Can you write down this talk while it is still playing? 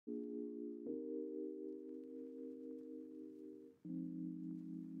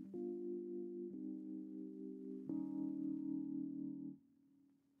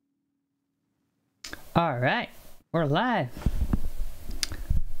All right, we're live.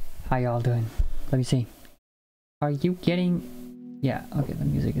 How y'all doing? Let me see. Are you getting... Yeah, okay, the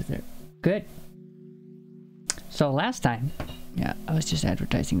music is there. Good. So last time... Yeah, I was just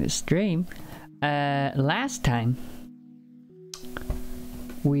advertising this stream. Last time...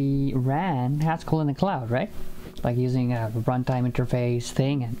 we ran Haskell in the cloud, right? Like using a runtime interface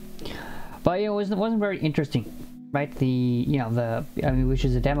thing. But it wasn't very interesting, right? Which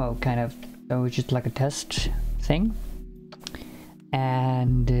is a demo kind of... It was just like a test thing.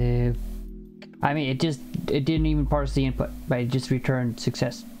 And... I mean, it didn't even parse the input, but it just returned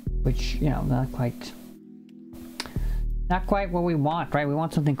success, which, you know, not quite what we want, right? We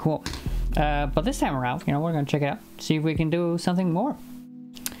want something cool. But this time around, you know, we're gonna check it out, see if we can do something more.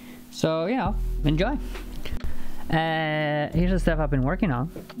 So, you know, enjoy. Here's the stuff I've been working on.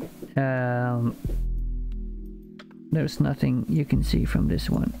 There's nothing you can see from this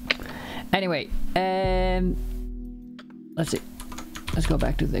one. Anyway, let's see. Let's go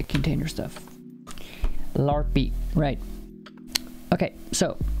back to the container stuff. LARPI, right. Okay,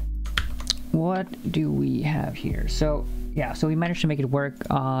 so what do we have here? So yeah, so we managed to make it work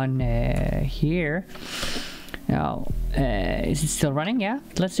on here. Now, is it still running? Yeah,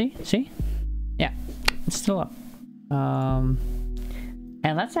 let's see. Yeah, it's still up. And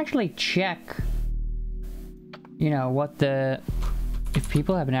let's actually check, you know, if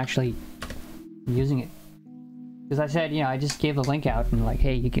people have been actually using it. Because I said, you know, I just gave the link out and like,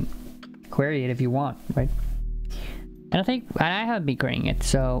 hey, you can query it if you want, right? And I haven't been querying it,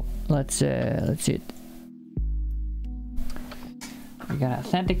 so let's see it. We're gonna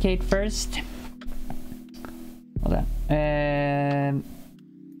authenticate first. Hold on.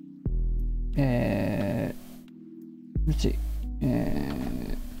 Let's see.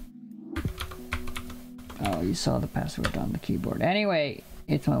 Oh, you saw the password on the keyboard. Anyway,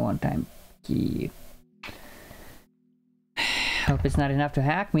 it's my one-time key. Hope it's not enough to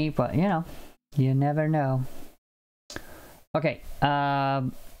hack me, but you know, you never know. Okay,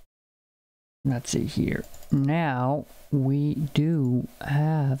 let's see here. Now we do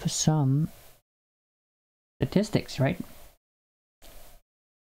have some statistics, right?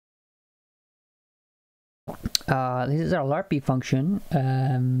 This is our LARPI function.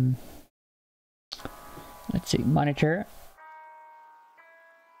 Let's see, monitor.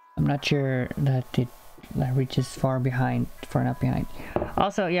 I'm not sure that it reaches far enough behind.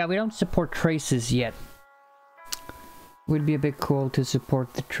 Also, yeah, we don't support traces yet. Would be a bit cool to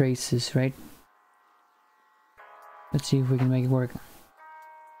support the traces, right? Let's see if we can make it work.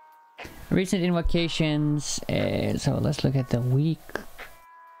 Recent invocations. So let's look at the week.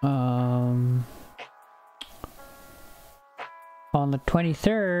 On the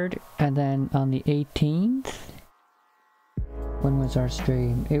 23rd and then on the 18th. When was our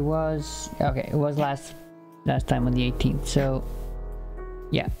stream? It was okay. It was last time on the 18th. So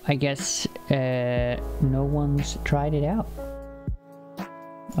yeah, I guess no one's tried it out.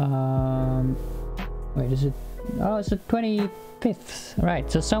 Wait, is it? Oh, it's the 25th.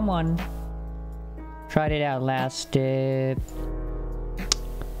 Right. So someone tried it out last Friday.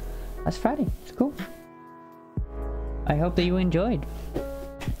 It's cool. I hope that you enjoyed.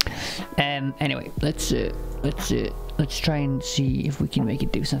 Anyway, let's try and see if we can make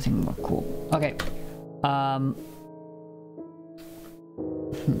it do something more cool. Okay.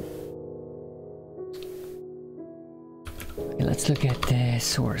 Okay, let's look at the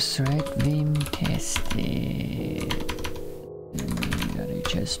source, right? Vim tested.hs.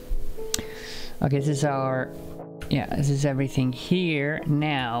 Okay, this is our... Yeah, this is everything here.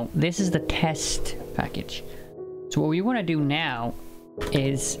 Now, this is the test package. So what we want to do now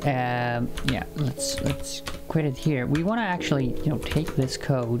is, yeah, let's quit it here. We want to actually, you know, take this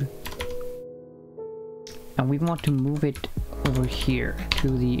code and we want to move it over here to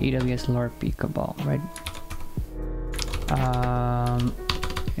the AWS LARPI cabal, right?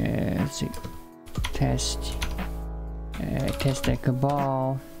 Let's see, test that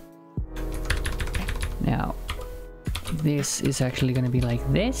cabal. Now, this is actually going to be like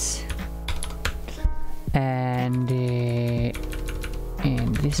this. And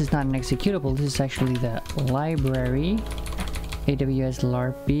this is not an executable. This is actually the library, AWS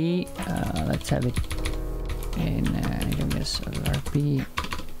LARPI. Let's have it in AWS LARPI.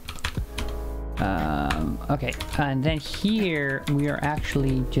 Okay, and then here we are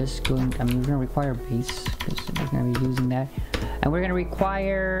actually just going. I mean, we're going to require base because we're going to be using that, and we're going to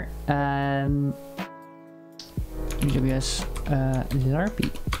require AWS LARPI.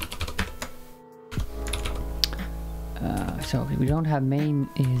 So we don't have main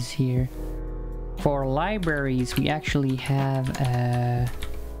is here. For libraries, we actually have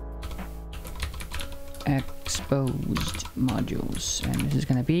exposed modules, and this is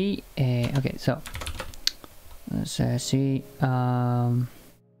gonna be okay. So let's see.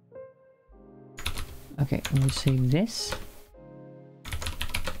 Okay, let me save this.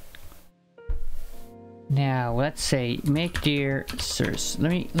 Now let's say make dir source.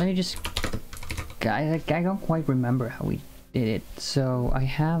 Let me just. I don't quite remember how we did it. So I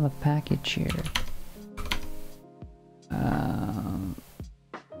have a package here.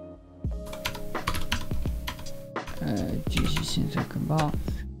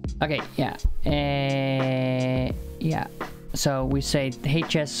 Okay, yeah. Yeah. So we say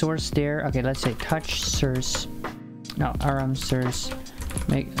HS source there. Okay, let's say touch source. No, rm source.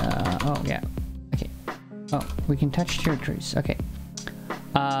 Make oh yeah. Okay. Oh, we can touch territories. Okay.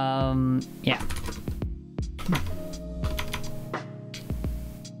 Yeah.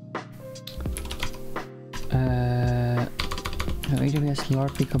 No, AWS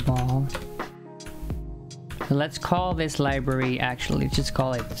LARPI Cabal. So let's call this library, actually just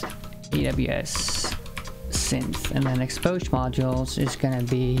call it AWS synth, and then exposed modules is gonna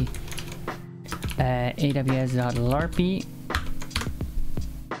be aws.larpi,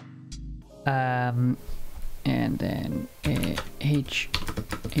 and then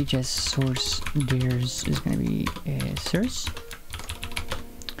HS source dirs is gonna be source,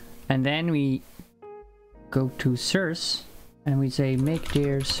 and then we go to source and we say make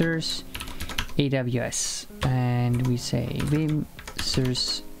dir source AWS, and we say vim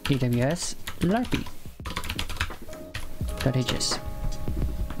source AWS LARPI .hs.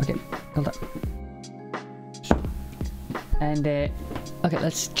 Okay, hold up. And okay,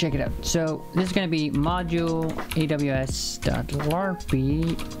 let's check it out. So this is gonna be module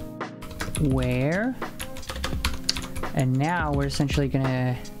aws.larpi where, and now we're essentially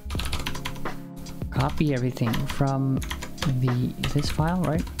gonna copy everything from this file,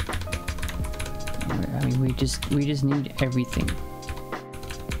 right? I mean, we just need everything,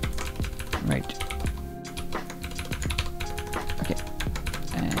 right? Okay,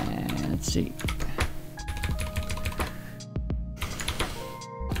 and let's see.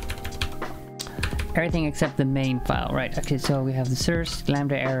 Everything except the main file, right? Okay, so we have the source,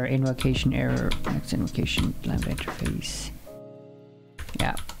 lambda error, invocation error, next invocation, lambda interface.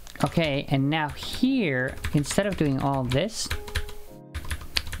 Yeah. Okay, and now here, instead of doing all this,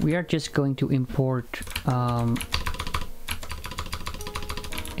 we are just going to import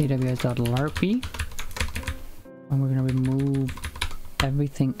aws.larpi, and we're going to remove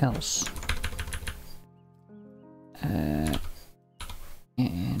everything else. And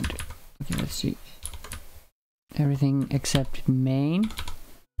okay, let's see. Everything except main.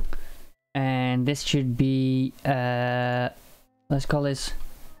 And this should be, let's call this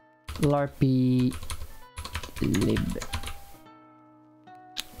LARPI lib.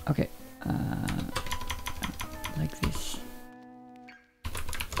 Okay, like this.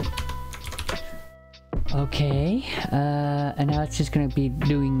 Okay, and now it's just gonna be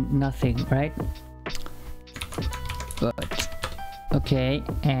doing nothing, right? But okay,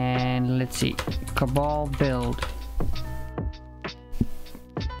 and let's see, Cabal build.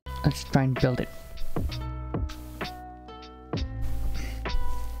 Let's try and build it.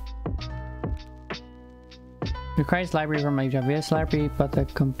 Requires library from AWS library, but the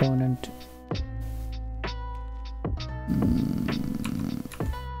component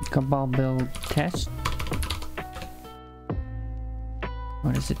Cabal build test.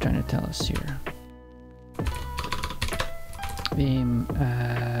 What is it trying to tell us here?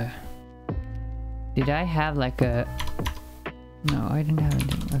 Did I have like a? No, I didn't have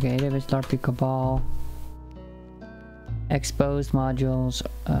anything. Okay, AWS LARPI Cabal. Exposed modules.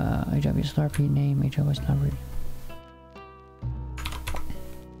 AWS LARPI name. AWS library.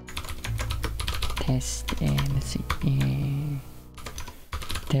 Test, and let's see,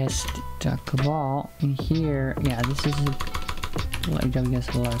 test.cabal in here. Yeah, this is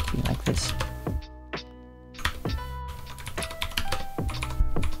AWS LARPI, like this.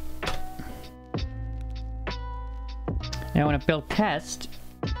 Now I want to build test.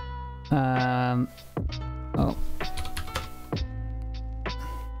 Oh.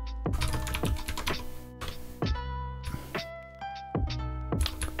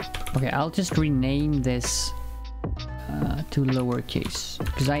 Okay, I'll just rename this to lowercase,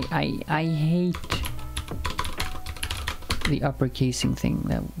 because I hate the uppercasing thing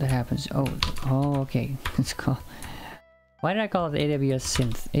that happens. Oh, okay. It's called. Why did I call it AWS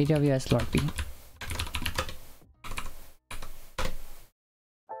synth? AWS LARPI.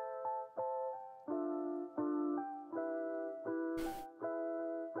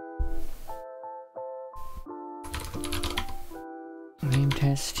 Name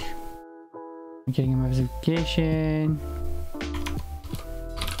test. Getting a modification.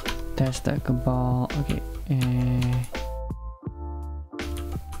 Test that cabal. Okay.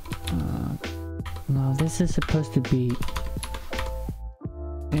 No, this is supposed to be.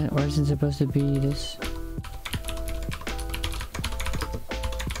 Or is it supposed to be this?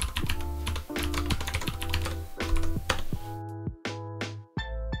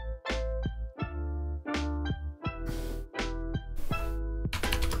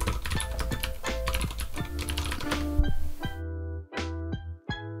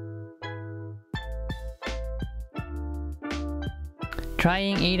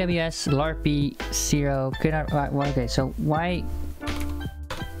 Trying AWS LARPI 0 could not. Well, okay, so why?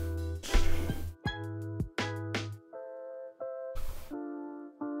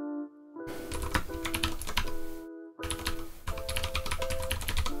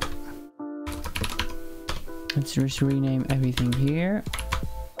 Let's just rename everything here.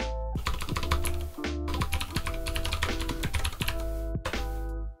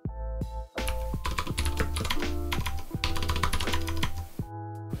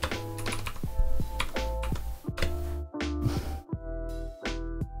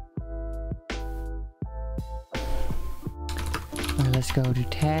 Let's go to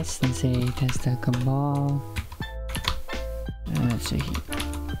test and say test the cabal. Let's see here.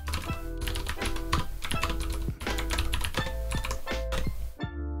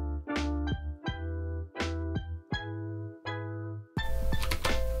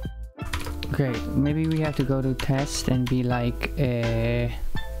 Okay, maybe we have to go to test and be like,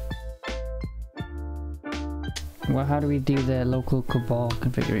 well, how do we do the local cabal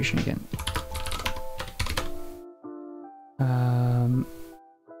configuration again?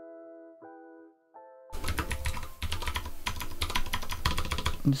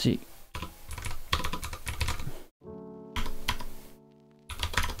 Let's see.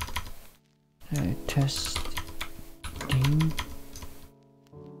 Testing.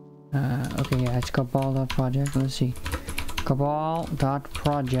 Okay, yeah, it's cabal.project. Let's see.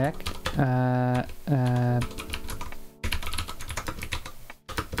 Cabal.project.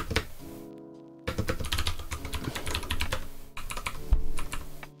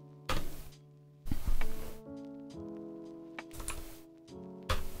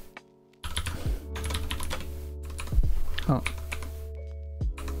 Oh.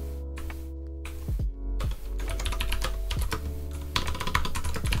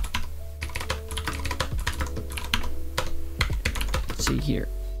 Let's see here.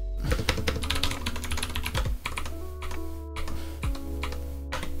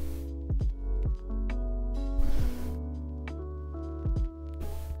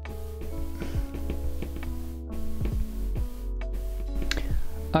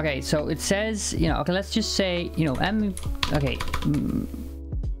 Okay, so it says, you know, okay, let's just say, you know,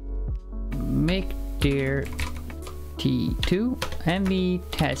 make dir t2 mb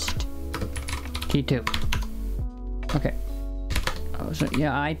test t2. Okay. Oh, so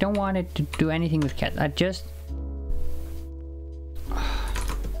yeah, I don't want it to do anything with cat. I just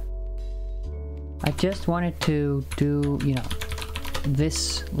wanted to do, you know,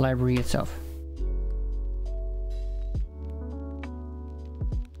 this library itself.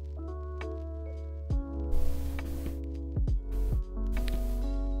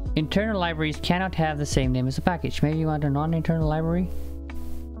 Internal libraries cannot have the same name as a package. Maybe you want a non-internal library?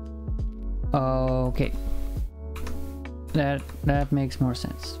 Okay. That makes more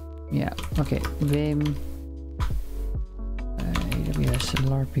sense. Yeah, okay. Vim AWS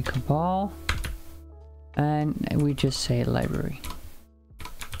LARPI cabal, and we just say library.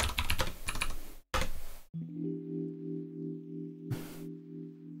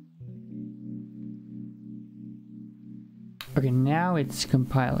 Okay, now it's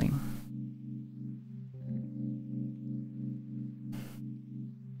compiling.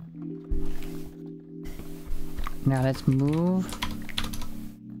 Now let's move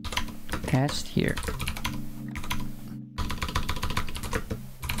test here.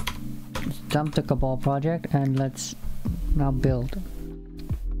 Let's dump the cabal project and let's now build.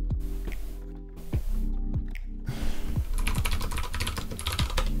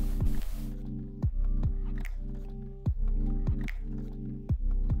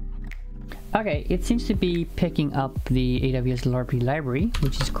 Okay, it seems to be picking up the AWS LARPI library,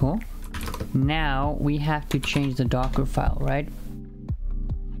 which is cool. Now we have to change the Docker file, right?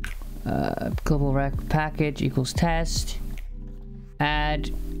 Global rec package equals test. Add.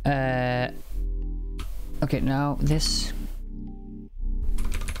 Okay, now this.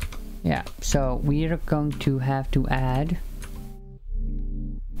 Yeah, so we are going to have to add.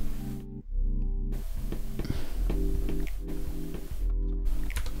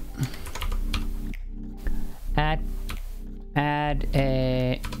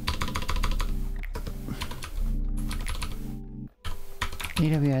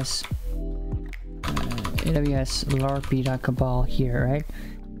 AWS LARPI.cabal here, right?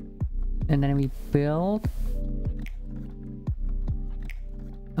 And then we build.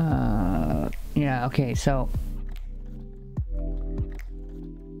 Yeah, okay, so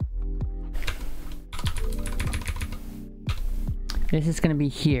this is gonna be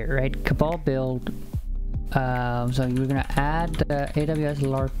here, right? Cabal build. So you're gonna add the AWS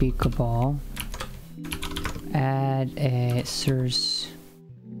LARPI cabal, add a source.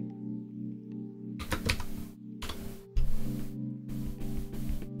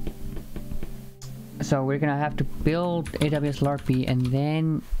 So we're gonna have to build AWS LARPI, and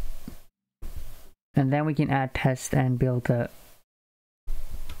then we can add test and build a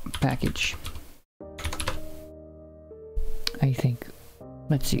package, I think.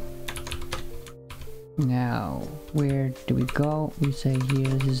 Let's see. Now, where do we go? We say here,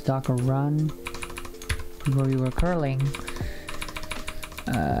 this is Docker run, where we were curling.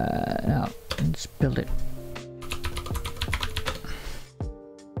 Now, let's build it.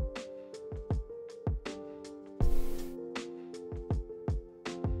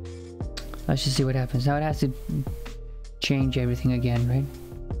 Let's just see what happens. Now it has to change everything again, right?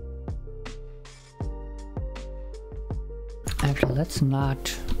 Actually, let's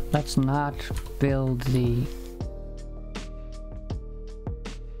not build the.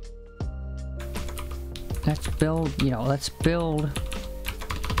 Let's build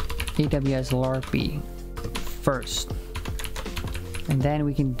AWS LARPI first, and then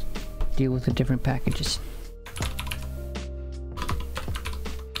we can deal with the different packages.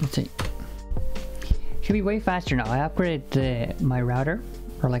 Let's see. Should be way faster now. I upgraded my router,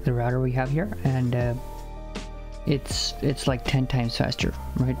 or like the router we have here, and it's like 10 times faster,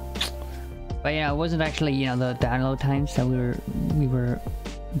 right? But yeah, it wasn't actually, you know, the download times that we were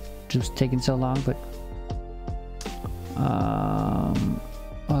just taking so long, but oh.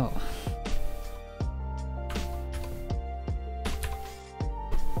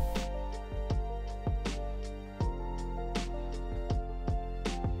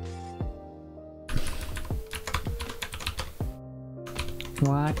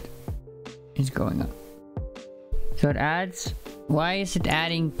 What is going on? So it adds. Why is it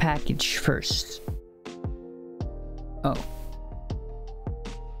adding package first? Oh.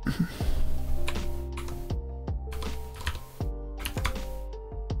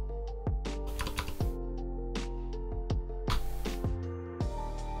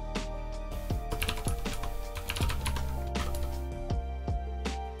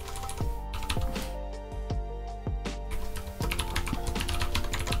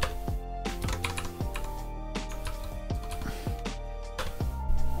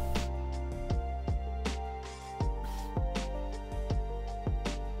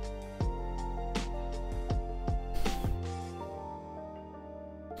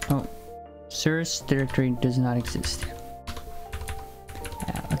 Oh, source directory does not exist.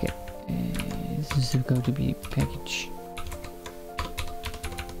 Okay, this is going to be package.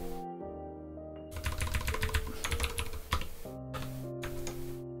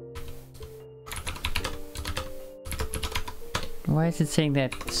 Why is it saying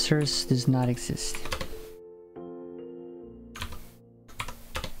that source does not exist?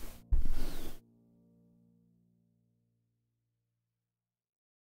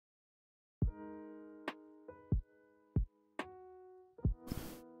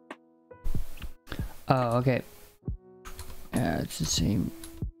 Oh, okay. It's the same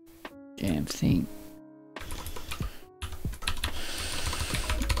damn thing.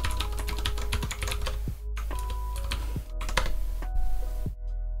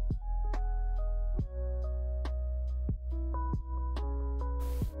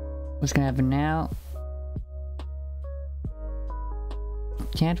 What's gonna happen now?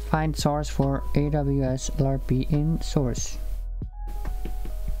 Can't find source for AWS LARPI in source.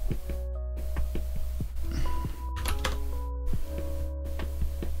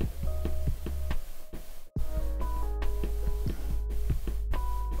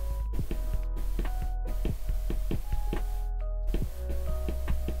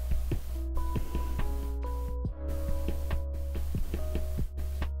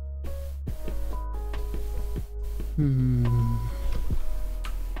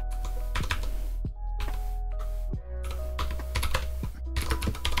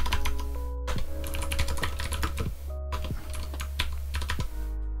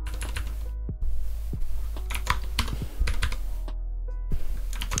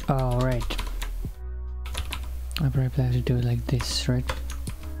 All right. I probably have to do it like this, right?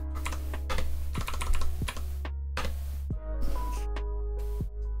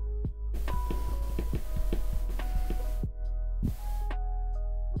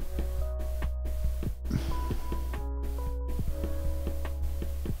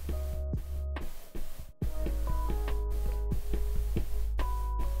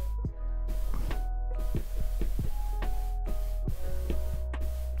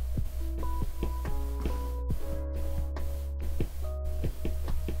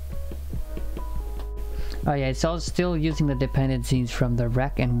 Oh yeah, it's all still using the dependencies from the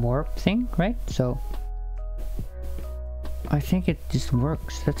rec and warp thing, right? So I think it just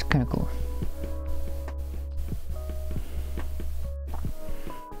works. That's kind of cool.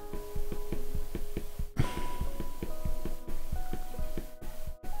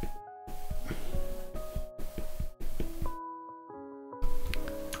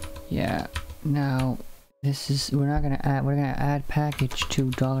 Yeah, now this is, we're gonna add package to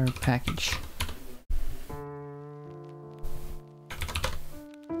 $package.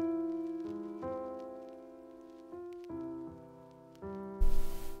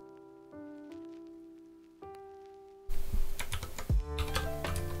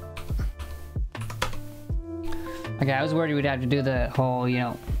 Okay, I was worried we'd have to do the whole, you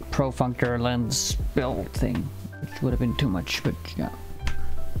know, profunctor lens build thing, which would have been too much, but yeah.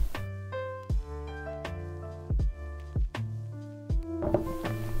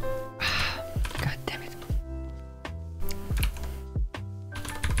 God damn it.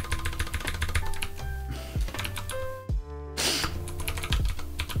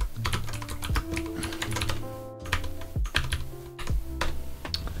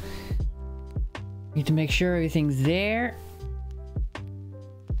 Need to make sure everything's there.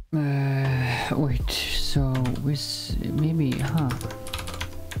 Wait, so maybe, huh?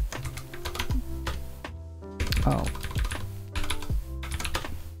 Oh.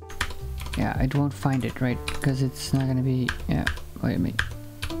 Yeah, I won't find it, right? Because it's not gonna be, yeah, wait a minute.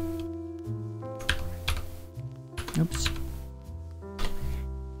 Oops.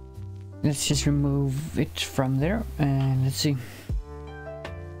 Let's just remove it from there and let's see.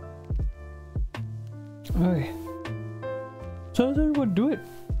 Okay. So then we'll do it.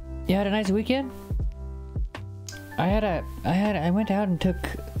 You had a nice weekend? I went out and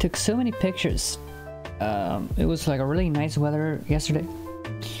took so many pictures. It was like a really nice weather yesterday.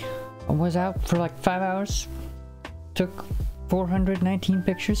 I was out for like 5 hours. Took 419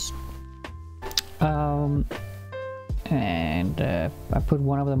 pictures. And I put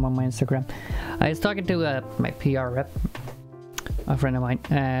one of them on my Instagram. I was talking to my PR rep, a friend of mine,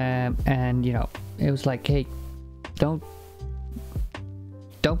 and you know, it was like, hey, don't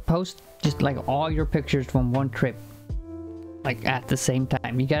post just like all your pictures from one trip like at the same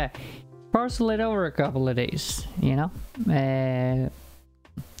time. You gotta parcel it over a couple of days, you know,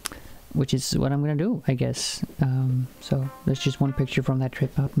 which is what I'm gonna do, I guess. So there's just one picture from that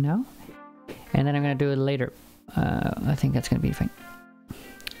trip out now, and then I'm gonna do it later. I think that's gonna be fine.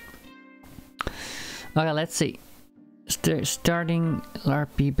 Okay, let's see. Starting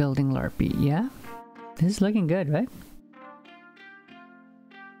LARPI, building LARPI. Yeah, this is looking good, right?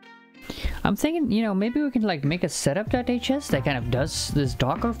 I'm thinking, you know, maybe we can like make a setup.hs that kind of does this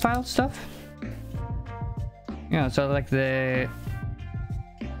Docker file stuff. You know, so like the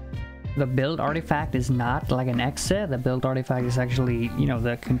build artifact is not like an exe. The build artifact is actually, you know,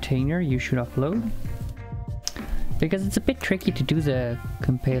 the container you should upload. Because it's a bit tricky to do the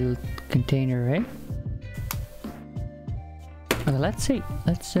compile container, right? Okay, let's see.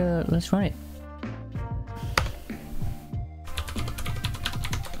 Let's run it.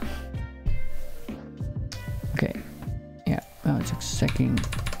 Okay. Yeah. Oh, it's a second.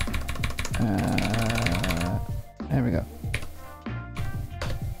 There we go.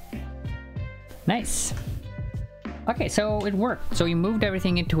 Nice. Okay, so it worked. So we moved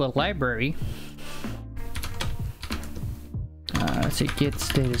everything into a library. Let's see, git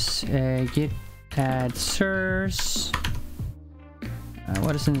status, git add source.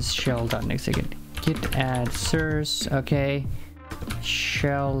 What is in this shell.nix again? Git add source, okay.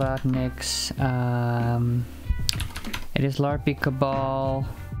 Shell.nix, it is LARPI cabal.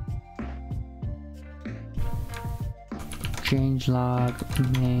 Changelog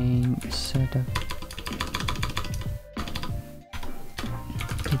main setup.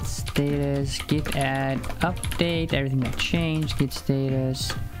 Git status, git add, update, everything that changed, git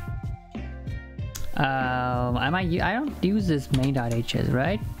status. I don't use this main.hs,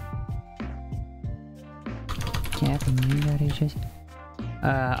 right? Cat main.hs.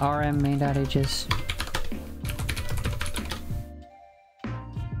 rm main.hs.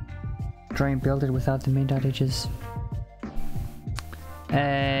 Try and build it without the main.hs.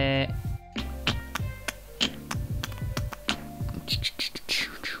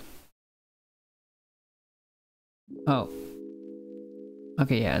 Oh.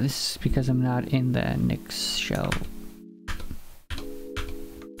 Okay, yeah, this is because I'm not in the Nix shell.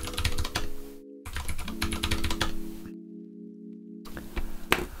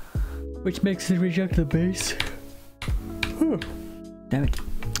 Which makes it reject the base. Damn it.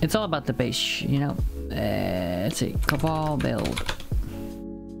 It's all about the base, you know. Let's see, cabal build.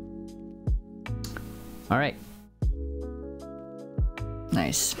 All right.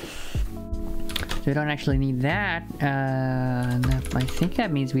 Nice. So we don't actually need that. I think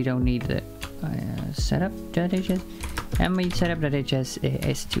that means we don't need the setup.hs. And we setup.hs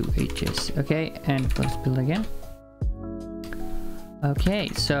s2hs. Okay, and let's build again. Okay,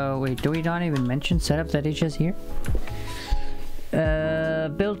 so wait, do we not even mention setup.hs here?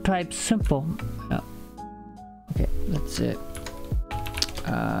 Build type simple. Oh. Okay,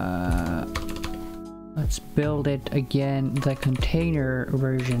 let's build it again, the container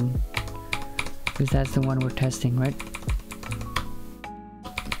version, because that's the one we're testing, right?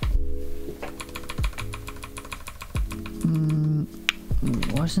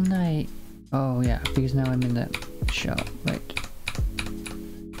 Wasn't I? Oh yeah, because now I'm in the shell, right?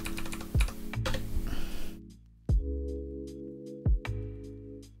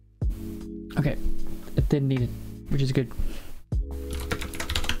 Okay, it didn't need it, which is good.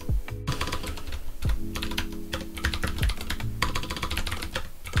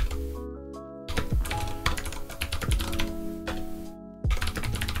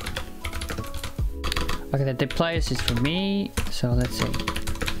 Okay, the deploys is for me, so let's say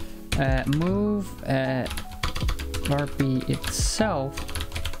move LARPI itself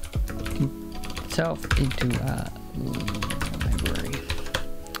into library.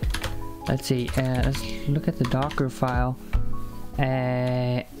 Let's see, let's look at the Docker file.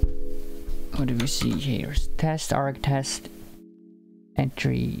 What do we see here? Test, arg test,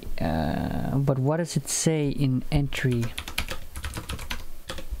 entry. But what does it say in entry?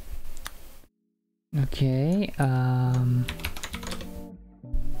 Okay,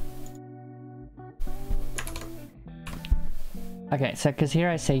 okay, so because here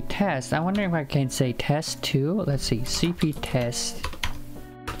I say test, I'm wondering if I can say test 2. Let's see, cp test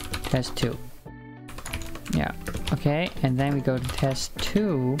 2. Yeah, okay, and then we go to test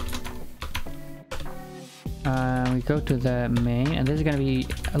 2. We go to the main, and this is gonna be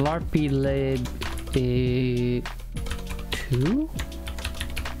LARPI lib 2.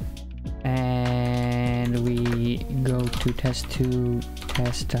 And we go to test2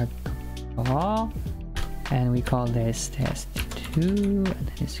 test.all, and we call this test2, and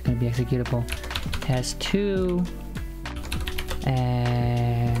then it's going to be executable test2,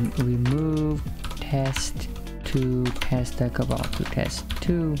 and we move test2 test.cabal to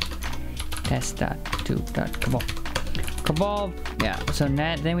test2 test.2.cabal. Yeah, so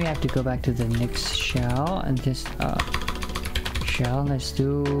then we have to go back to the next shell and just shell. Let's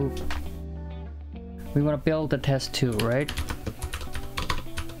do. We want to build the test2, right?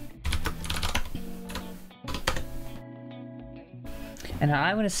 And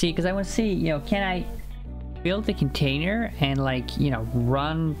I want to see, because I want to see, you know, can I build the container and, like, you know,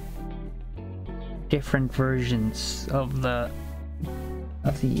 run different versions of the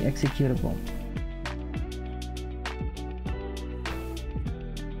executable?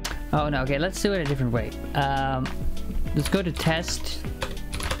 Oh no, okay, let's do it a different way. Let's go to test.cabal,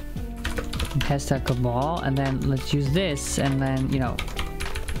 and then let's use this, and then, you know,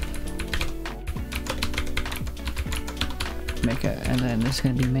 make a, and then this is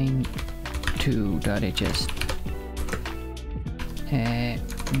going to be main2.hs,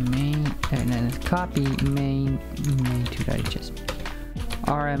 main, and then copy main2.hs,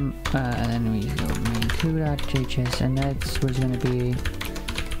 rm, and then we go main2.hs, and that's what's going to be.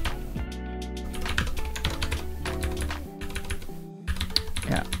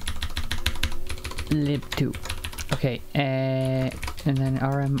 Yeah, lib2. Okay, and then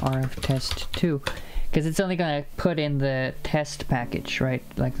rf test 2, because it's only gonna put in the test package, right?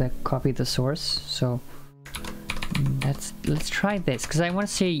 Like the copy the source. So let's try this, because I want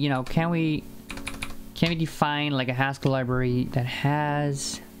to see, you know, can we define like a Haskell library that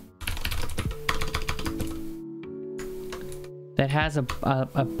has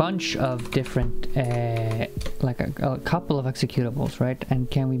a bunch of different like a couple of executables, right? And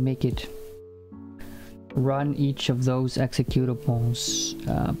can we make it run each of those executables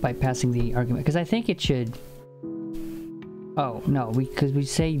by passing the argument? Because I think it should. Oh no, because we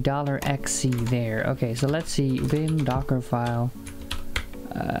say $xc there. Okay, so let's see, vim docker file,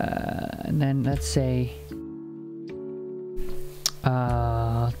 and then let's say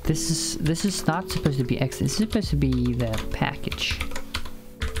this is not supposed to be x. This is supposed to be the package,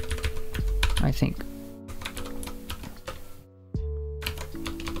 I think.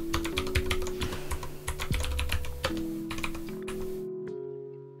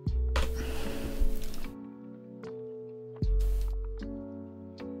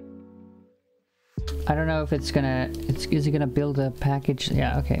 I don't know if it's gonna, is it gonna build a package?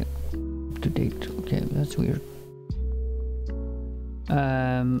 Yeah, okay. To date, okay, that's weird.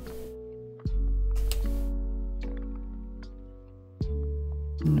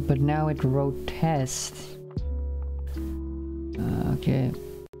 but now it wrote test. Okay.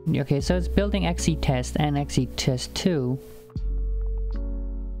 Okay, so it's building XE test and XE test 2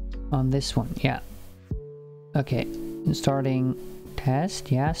 on this one. Yeah. Okay. Starting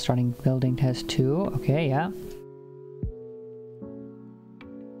test. Yeah. Starting building test 2. Okay. Yeah.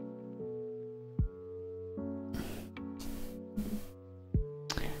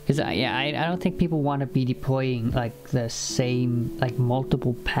 Because I don't think people want to be deploying like the same, like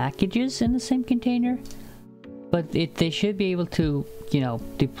multiple packages in the same container. But they should be able to, you know,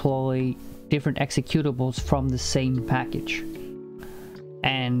 deploy different executables from the same package.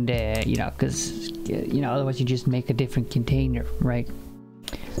 And, you know, because, you know, otherwise you just make a different container, right?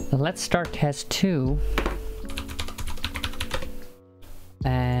 So let's start test 2.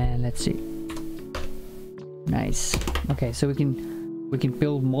 And let's see. Nice. Okay, so we can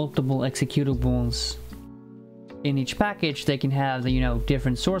build multiple executables in each package. They can have the, you know,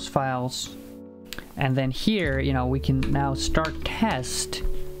 different source files. And then here, you know, we can now start test,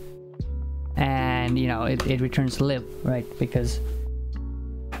 and you know it returns lib, right? Because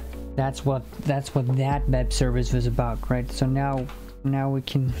that's what that web service was about, right? So now we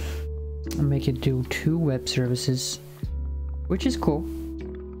can make it do 2 web services, which is cool.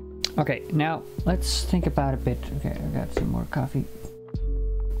 Okay, now let's think about a bit. Okay, I got some more coffee.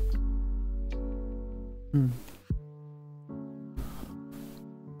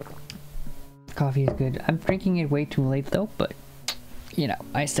 Coffee is good. I'm drinking it way too late though, but you know,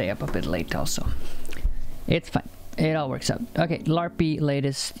 I stay up a bit late also. It's fine. It all works out. Okay, LARPI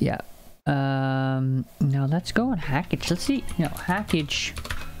latest. Yeah. Now let's go on Hackage. Let's see. You know, Hackage.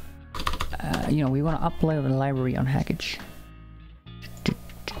 You know, we want to upload a library on Hackage.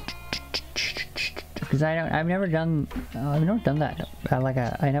 Because I've never done that.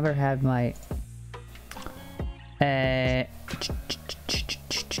 I never had my.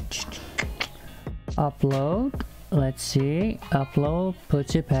 Upload. Let's see. Upload.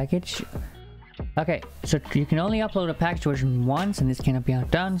 Puts a package. Okay, so you can only upload a package version once, and this cannot be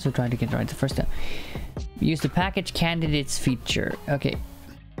outdone. So try to get it right the first time. Use the package candidates feature. Okay.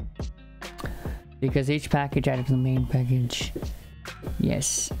 Because each package added to the main package.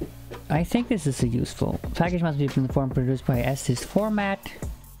 Yes. I think this is a useful. Package must be in the form produced by STIS format.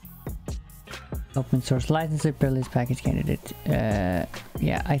 Open source license, privilege package candidate.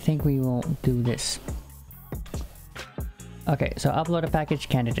 Yeah, I think we will do this. Okay, so upload a package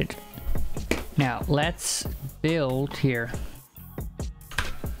candidate. Now let's build here.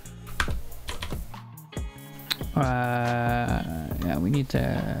 Yeah, we need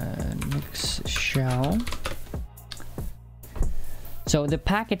the mix shell. So the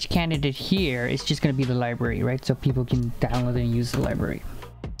package candidate here is just going to be the library, right? So people can download and use the library.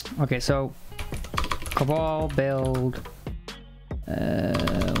 Okay, so Cabal build.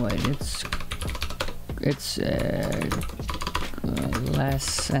 Wait, it's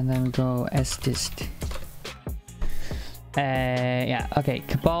less, and then go sdist. Yeah, okay,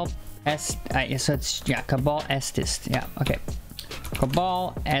 Cabal s. So it's, yeah, Cabal sdist. Yeah, okay,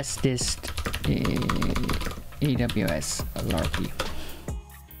 Cabal sdist AWS LARPI.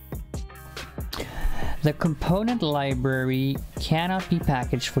 The component library cannot be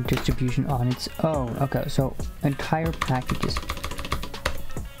packaged for distribution on its own. Okay, so entire packages.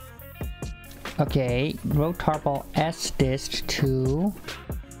 Okay, wrote tarball sdist to.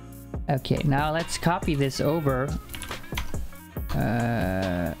 Okay, now let's copy this over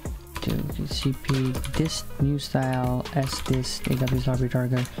to cp dist new style sdist AWS library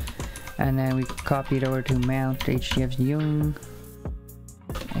target, and then we copy it over to mount hdfs yung.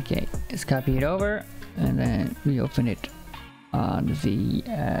 Okay, let's copy it over. And then we open it on the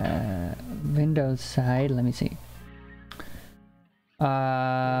Windows side. Let me see.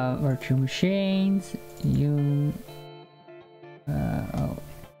 Virtual machines. You. Oh.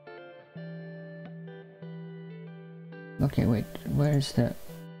 Okay, wait. Where's the?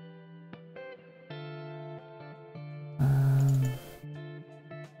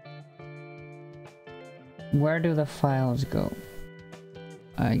 Where do the files go?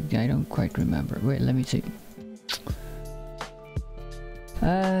 I don't quite remember. Wait, let me see.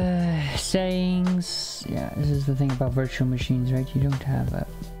 Settings. Yeah, this is the thing about virtual machines, right? You don't have a.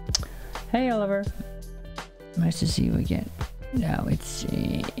 Hey, Oliver. Nice to see you again. Now it's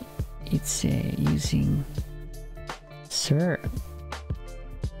using Sir.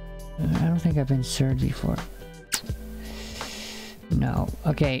 I don't think I've been Sir before. No.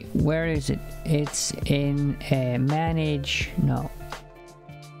 Okay, where is it? It's in manage. No.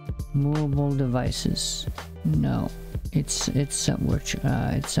 Mobile devices. No, it's somewhere.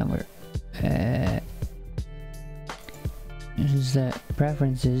 It's somewhere. This is the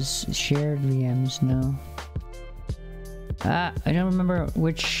preferences, shared VMs, no. I don't remember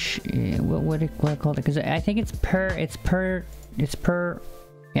which, what I called it, because I think it's per,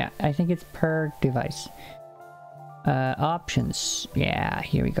 yeah, I think it's per device. Options, yeah,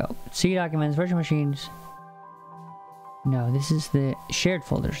 here we go. C documents, virtual machines. No, this is the shared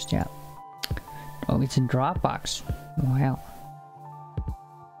folders, yeah. Oh, it's in Dropbox. Wow.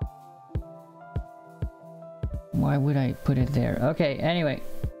 Why would I put it there? Okay, anyway.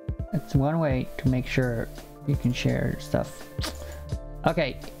 That's one way to make sure you can share stuff.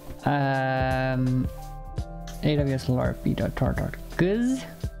 Okay. AWS LARPI.tar.guz.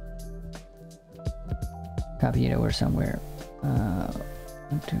 Copy it over somewhere.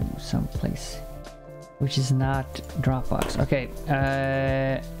 Into some place. Which is not Dropbox. Okay.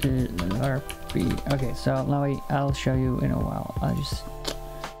 LARPI. Okay, so now I'll show you in a while. I'll just...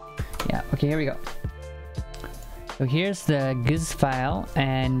 Yeah, okay, here we go. So here's the GIS file,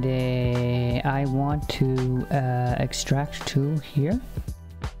 and I want to extract to here.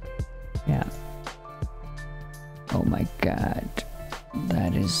 Yeah. Oh my god.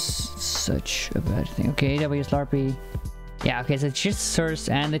 That is such a bad thing. Okay, AWS LARPI. Yeah, okay, so it's just source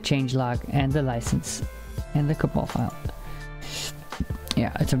and the changelog and the license and the COBOL file.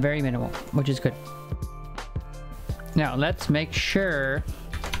 Yeah, it's a very minimal, which is good. Now, let's make sure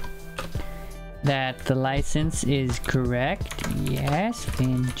that the license is correct. Yes,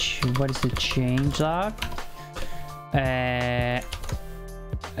 finch. What is the changelog?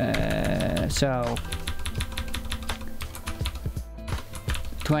 So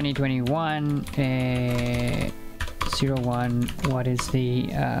 2021 01. What is the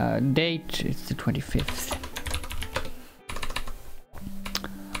date? It's the 25th.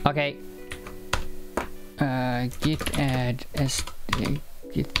 Okay. Git add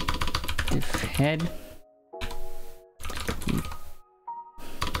git diff head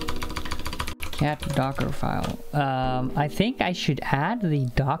cat docker file. I think I should add the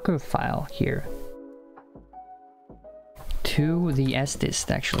docker file here to the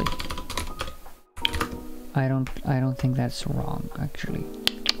sdist actually. I don't think that's wrong actually.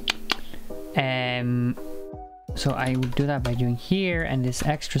 So I would do that by doing here, and this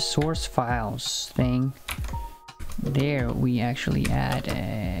extra source files thing there we actually add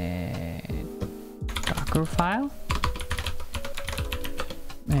a docker file,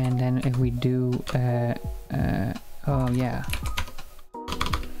 and then if we do oh yeah,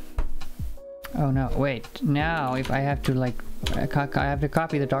 oh no, wait, now if I have to like I have to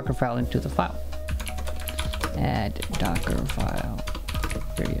copy the docker file into the file. Add docker file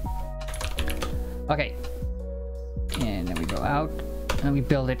period. Okay, and then we go out and we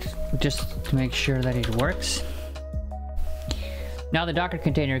build it just to make sure that it works. Now the Docker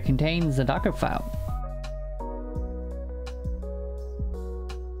container contains the Docker file.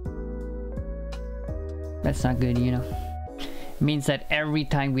 That's not good, you know. It means that every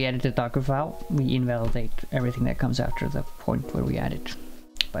time we edit the Docker file, we invalidate everything that comes after the point where we add it.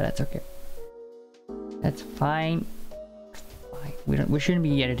 But that's okay. That's fine. We shouldn't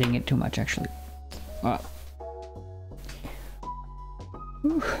be editing it too much, actually.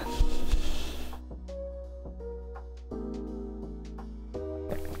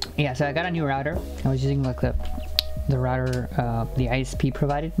 Yeah, so I got a new router. I was using like the router the ISP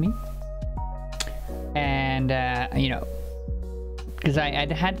provided me, and you know, because I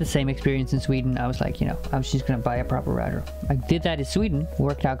had the same experience in Sweden. I was like, you know, I was just gonna buy a proper router. I did that in Sweden,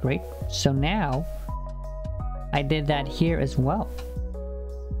 worked out great. So now I did that here as well.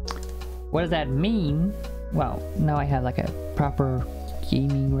 What does that mean? Well, now I have like a proper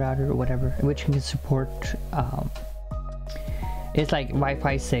gaming router or whatever, which can support it's like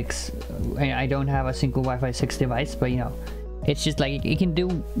Wi-Fi 6. I don't have a single Wi-Fi 6 device, but you know, it's just like it can do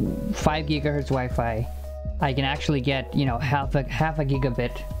 5 gigahertz Wi-Fi. I can actually get, you know, half a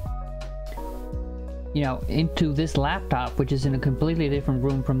gigabit, you know, into this laptop, which is in a completely different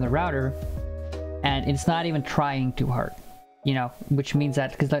room from the router, and it's not even trying too hard, you know, which means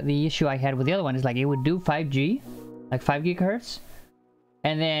that, because like, the issue I had with the other one is like it would do 5G, like 5 gigahertz,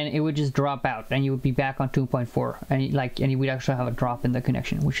 and then it would just drop out and you would be back on 2.4, and like, and you would actually have a drop in the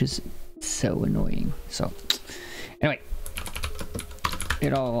connection, which is so annoying. So anyway,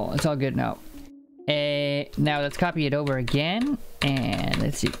 it's all good now. Now let's copy it over again, and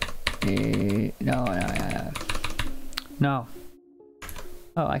let's see. No.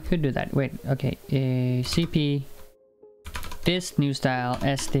 Oh, I could do that. Wait, okay. CP dist new style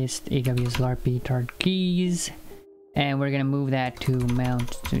sdist AWS LARPI tart keys, and we're gonna move that to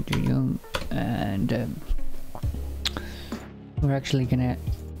Mount Studio, and we're actually gonna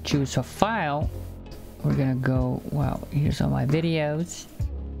choose a file we're gonna go, wow, here's all my videos.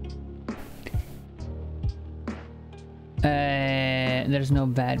 There's no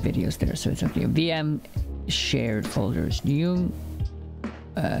bad videos there, so it's okay. VM shared folders, new,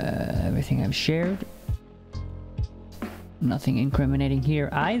 everything I've shared. Nothing incriminating here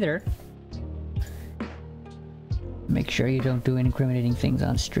either. Make sure you don't do incriminating things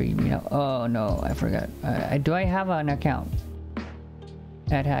on stream, you know. Oh no, I forgot. Do I have an account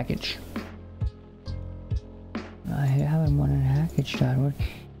at Hackage? I haven't one at Hackage.org.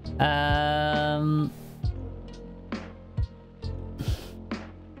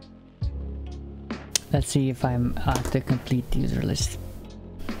 Let's see if I'm at the complete user list.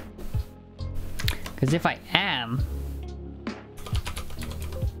 Because if I am...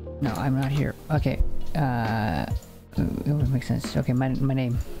 No, I'm not here. Okay. It would make sense. Okay, my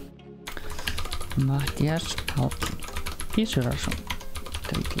name. Matthias Halki. Israelsson.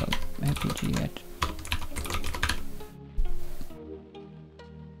 Titload. MPG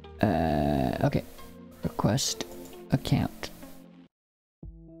at. Okay. Request account.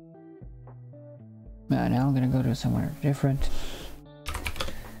 Now I'm gonna go to somewhere different.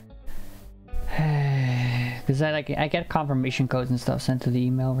 Because I get confirmation codes and stuff sent to the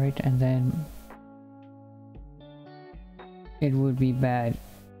email, right? And then it would be bad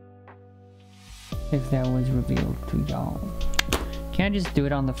if that was revealed to y'all. Can't I just do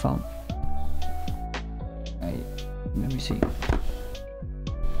it on the phone? Let me see.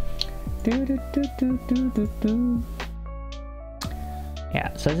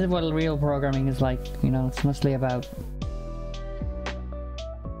 Yeah, so this is what real programming is like. You know, it's mostly about.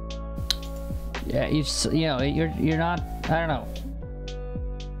 Yeah, you know, you're not. I don't know.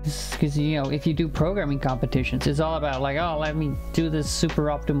 Because you know, if you do programming competitions, it's all about like, oh, let me do this super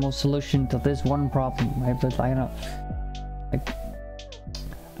optimal solution to this one problem. I don't know. Like,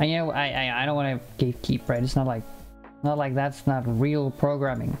 I don't want to gatekeep, right? It's not like that's not real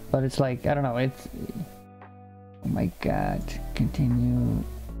programming, but it's like, I don't know. It's, oh my god, continue.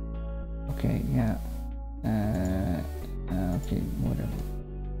 Okay, yeah. Okay, whatever.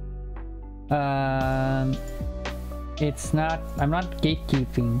 It's not, I'm not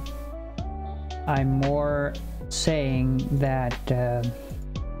gatekeeping. I'm more saying that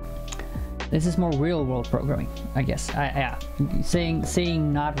this is more real world programming, I guess. Yeah,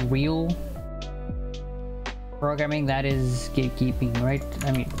 saying not real programming, that is gatekeeping, right?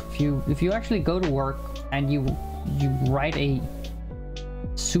 I mean, if you actually go to work and you write a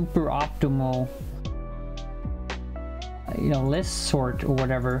super optimal, you know, list sort or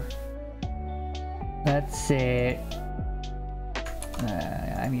whatever, that's it.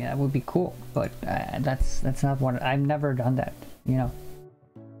 I mean, that would be cool, but that's not what I've never done that, you know.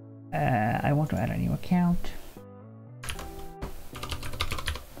 I want to add a new account.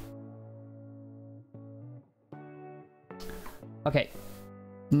 Okay,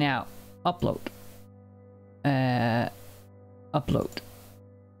 now upload. Upload.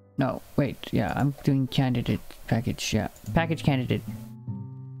 No, wait. Yeah, I'm doing candidate package. Yeah, package candidate.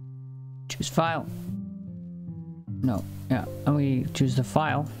 Choose file. No, yeah, and we choose the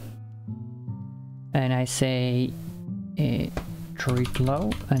file, and I say treat low,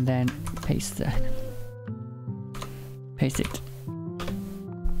 and then paste that. Paste it.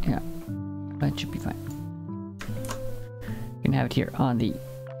 Yeah, that should be fine. You can have it here on the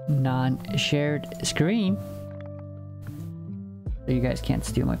non-shared screen, so you guys can't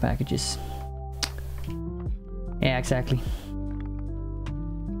steal my packages. Yeah, exactly.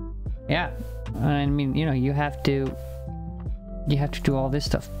 Yeah. I mean, you know, you have to do all this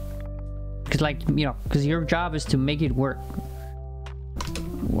stuff, because, like, you know, because your job is to make it work.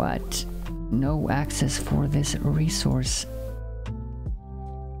 What? No access for this resource.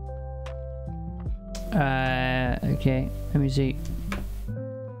 Okay, let me see.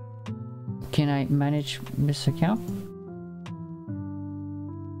 Can I manage this account?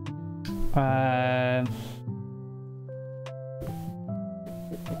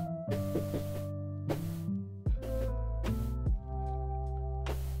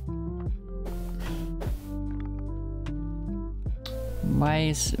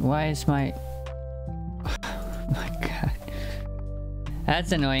 Why is my oh my god,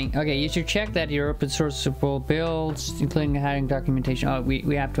 that's annoying. Okay, you should check that your open source builds, including adding documentation. Oh,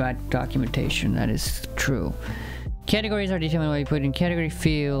 we have to add documentation. That is true. Categories are determined by you put in category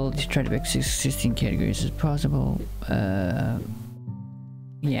field. Just try to make existing categories as possible.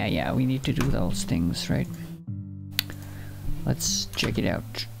 Yeah, we need to do those things, right? Let's check it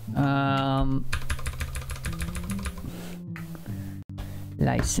out.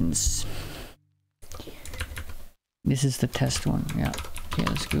 License. This is the test one, yeah. Okay,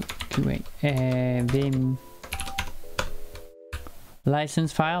 let's go to Vim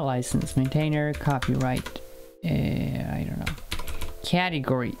license file, license maintainer, copyright. I don't know.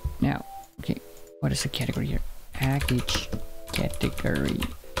 Category. Now, okay, what is the category here? Hackage category.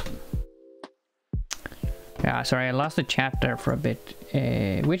 Yeah, sorry, I lost the chapter for a bit.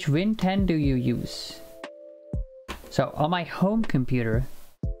 Which Win10 do you use? So on my home computer,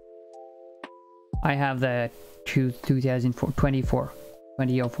 I have the 2004,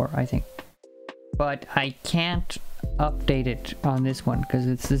 I think, but I can't update it on this one because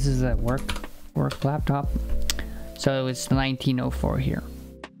this is a work laptop, so it's 1904 here.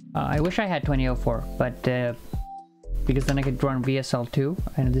 I wish I had 2004, but because then I could run VSL2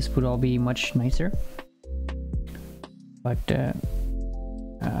 and this would all be much nicer. But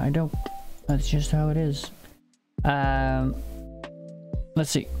I don't. That's just how it is. Let's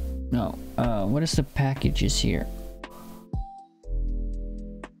see. No. What is the packages here?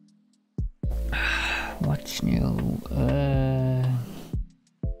 What's new?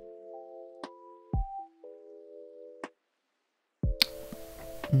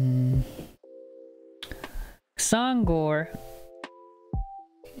 Songor,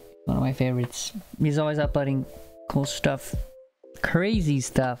 one of my favorites. He's always uploading cool stuff, crazy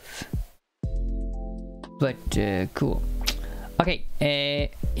stuff, but cool. Okay,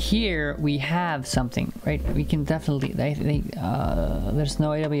 here we have something, right? We can definitely. There's no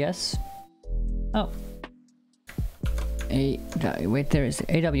AWS. Oh, wait, there is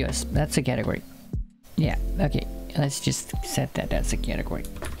AWS. That's a category. Yeah. Okay, let's just set that as a category.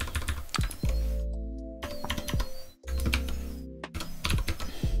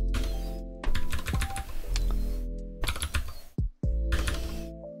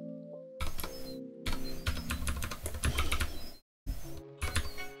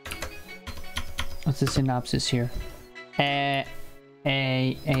 What's the synopsis here? A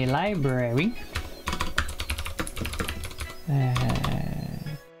library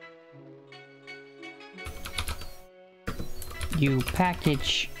you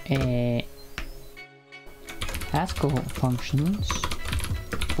package Haskell functions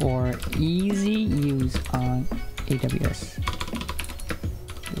for easy use on AWS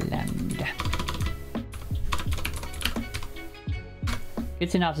Lambda.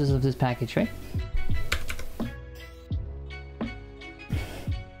 Good synopsis of this package, right?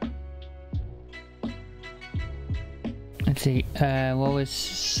 Let's see, what was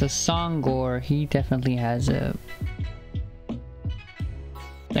Sasongor? He definitely has a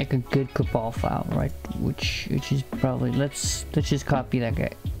like a good cabal file, right? Which is probably let's just copy that guy.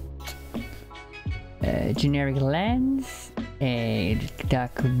 Generic lens,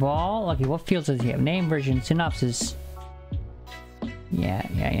 cabal. Okay, what fields does he have? Name, version, synopsis. Yeah.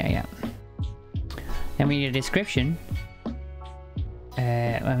 Then we need a description.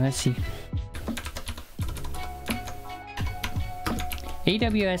 Let's see.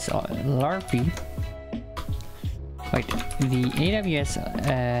 AWS LARPI. Wait, the AWS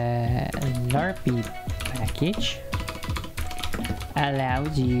LARPI package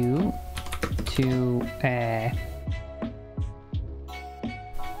allows you to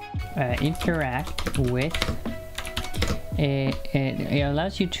interact with. It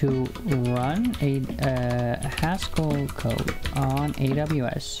allows you to run a Haskell code on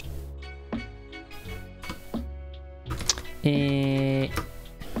AWS.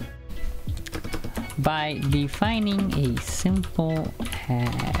 By defining a simple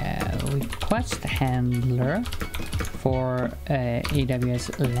request handler for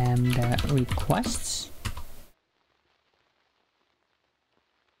AWS Lambda requests.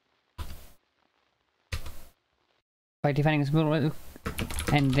 By defining a simple,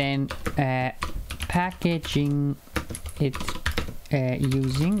 and then packaging it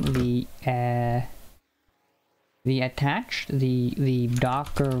using the attached the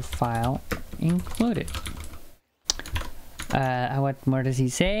Docker file included. What more does he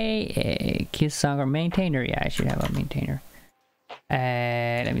say? Kiss song or maintainer? Yeah, I should have a maintainer.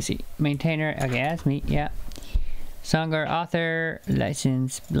 Let me see. Maintainer. Okay, that's me. Yeah. Songer author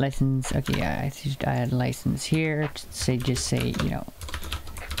license. Okay, yeah, I should add license here. Just say you know,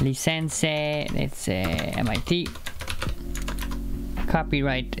 license. It's MIT.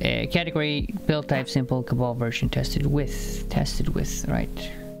 Copyright category build type simple cabal version tested with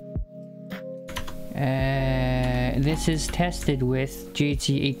right. This is tested with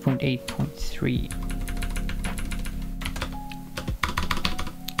GHC 8.8.3.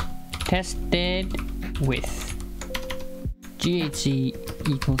 Tested with GHC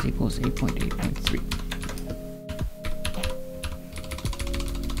equals 8.8.3.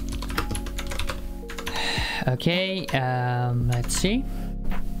 Okay, let's see.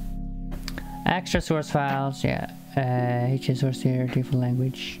 Extra source files, yeah. HS source here, different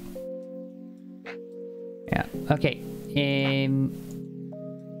language. Yeah, okay.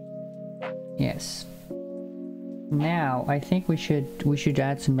 Yes. Now I think we should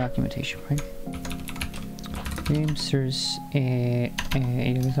add some documentation, right? Source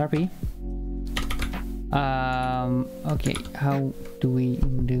AWS LARPI. Okay, how do we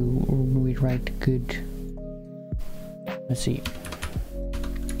write good? Let's see.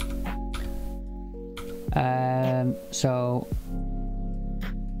 So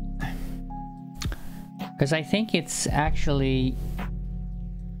because I think it's actually,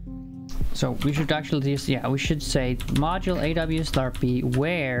 so we should actually just, yeah, we should say module AWS LARPI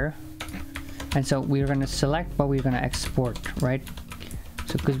where, and so we're going to select what we're going to export, right?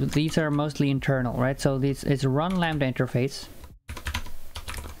 So because these are mostly internal, right? So this is run lambda interface,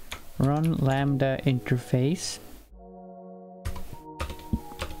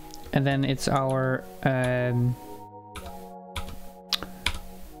 and then it's our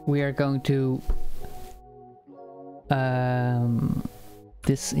we are going to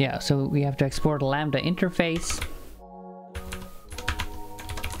this, yeah, so we have to export lambda interface,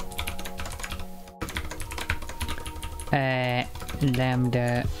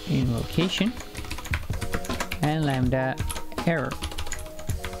 lambda invocation, and lambda error.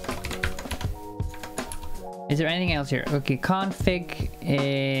 Is there anything else here? Okay, config,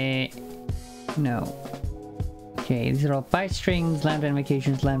 no. Okay, these are all byte strings, lambda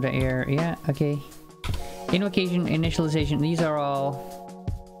invocations, lambda error, yeah, okay. Invocation, initialization, these are all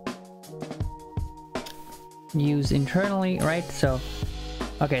used internally, right? So,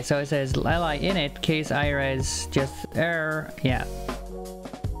 okay, so it says li init, case ires, just error, yeah.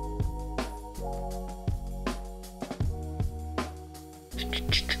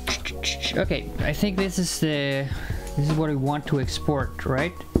 Okay, I think this is what we want to export,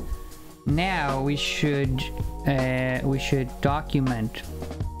 right? Now we should document.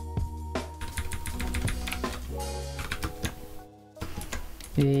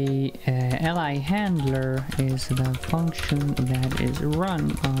 The li handler is the function that is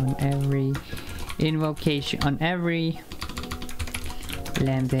run on every invocation, on every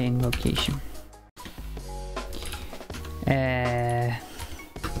lambda invocation.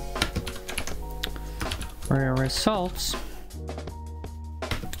 Where results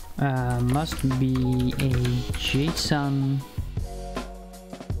must be a JSON.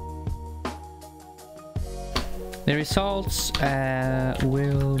 The results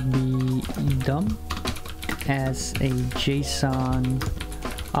will be dumped as a JSON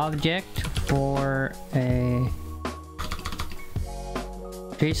object for a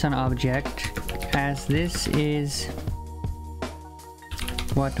JSON object, as this is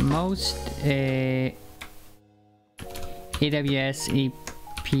what most AWS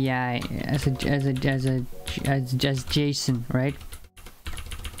API as JSON, right?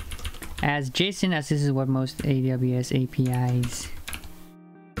 As JSON, as this is what most AWS APIs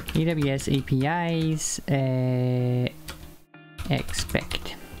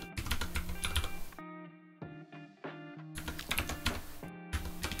expect.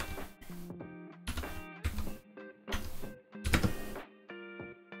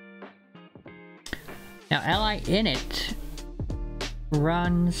 Now li init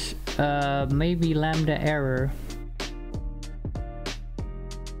runs maybe lambda error.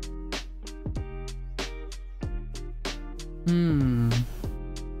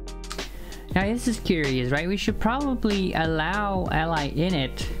 Now this is curious, right? We should probably allow li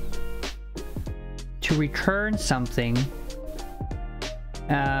init to return something,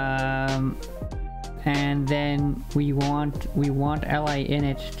 and then we want li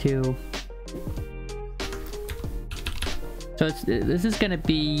init to. So this is gonna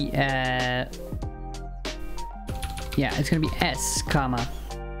be yeah, it's gonna be s comma.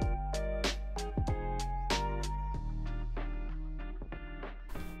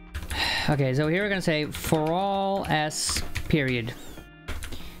 Okay, so here we're gonna say for all s period.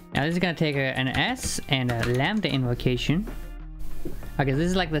 Now this is gonna take an s and a lambda invocation. Okay, this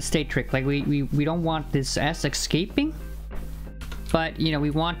is like the state trick. Like we don't want this s escaping, but you know, we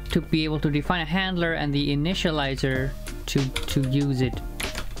want to be able to define a handler and the initializer to use it.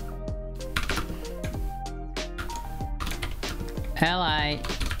 Li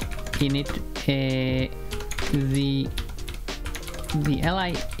init, the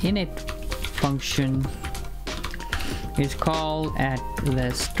li init function is called at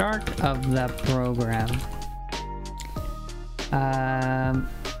the start of the program.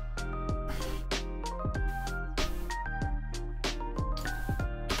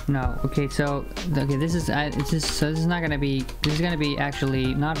 No. Okay. So okay, this is so this is not gonna be. This is gonna be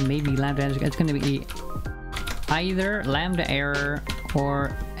actually not maybe lambda. It's gonna be either lambda error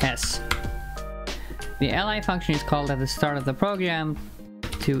or s. The li function is called at the start of the program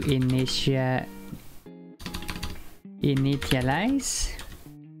to initialize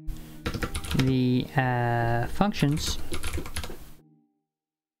the functions.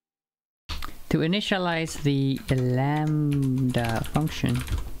 To initialize the lambda function,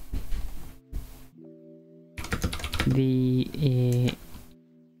 the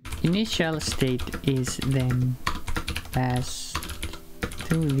initial state is then passed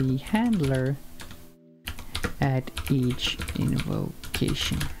to the handler at each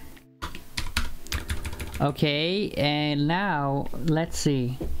invocation. Okay, and now let's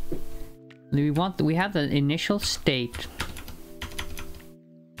see. We have the initial state.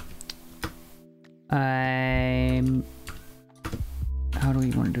 How do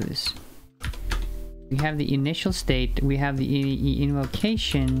we want to do this? We have the initial state, we have the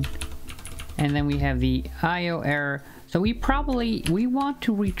invocation, and then we have the IO error. So we want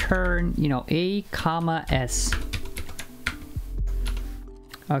to return, you know, a comma s.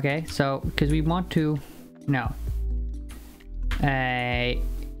 Okay, so because we want to, no.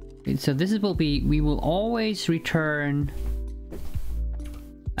 So this will be, we will always return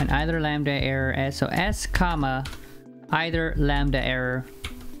an either lambda error s, so s comma either lambda error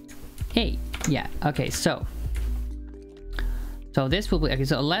a. Yeah, okay, so this will be, okay,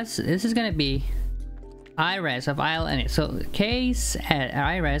 so this is gonna be ires of il and it. So case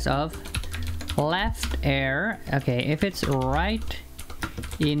ires of left error. Okay, if it's right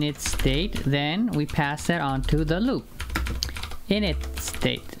in its state, then we pass that on to the loop. In its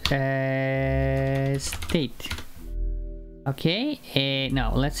state. Okay,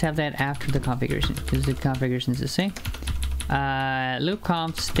 no, let's have that after the configuration, because the configuration is the same. Loop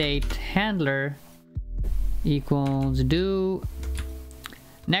conf state handler equals do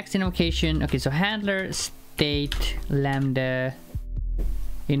next invocation. Okay, so handler state lambda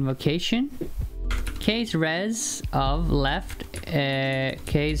invocation case res of left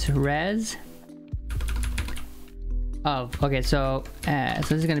case res of, okay, so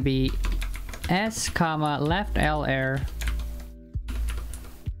this is gonna be s comma left lr.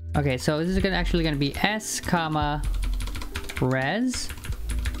 Okay, so this is actually gonna be s comma res.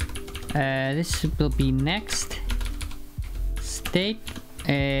 This will be next state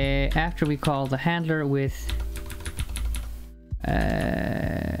after we call the handler with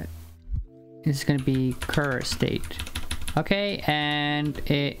it's gonna be cur state. Okay, and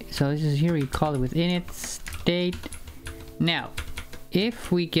so this is here we call it with init state. Now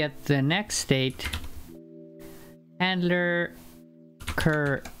if we get the next state handler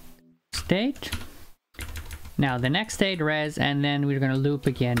cur state, now the next state res, and then we're gonna loop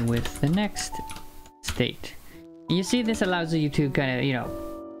again with the next state. You see, this allows you to kind of,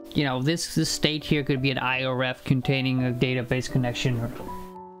 you know, this state here could be an IO ref containing a database connection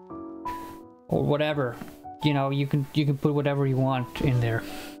or whatever. You know, you can put whatever you want in there.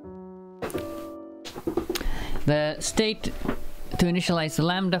 The state to initialize the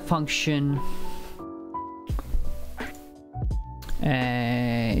lambda function,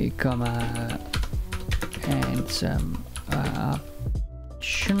 comma, and some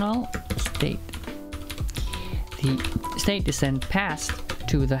optional state. The state is then passed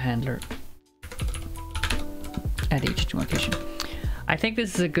to the handler at each location. I think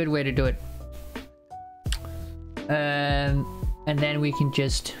this is a good way to do it. And then we can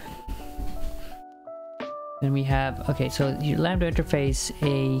just, then we have, okay, so your lambda interface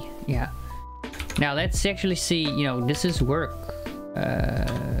a, yeah. Now let's actually see, you know, this is work.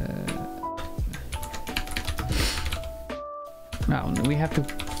 Now we have to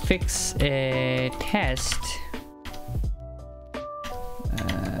fix a test.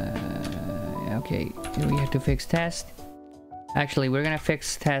 Okay, we have to fix test. Actually, we're gonna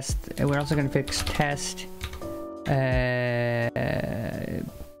fix test. We're also gonna fix test.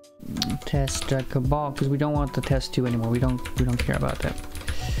 Test cabal, because we don't want the test 2 anymore. We don't care about that.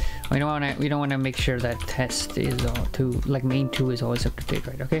 We don't want to make sure that test is all like main 2 is always up to date,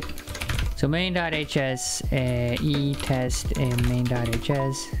 right? Okay. So main.hs e test and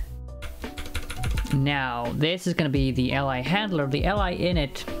main.hs. Now this is going to be the li handler. The li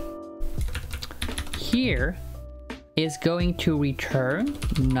init here is going to return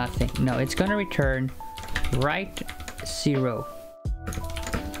nothing. No, it's going to return right 0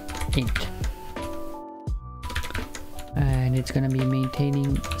 int, and it's going to be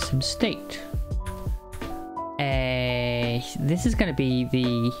maintaining some state. This is going to be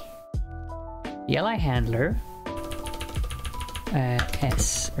the li handler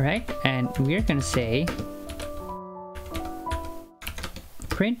s, right? And we're gonna say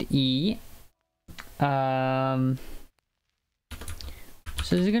print e. So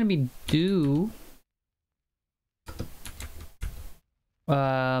this is gonna be do.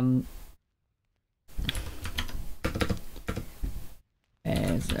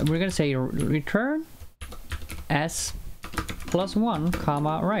 As we're gonna say return s plus 1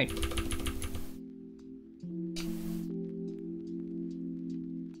 comma right.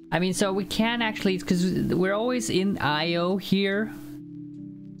 I mean, so we can actually, because we're always in IO here,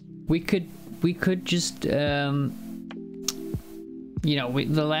 we could just you know,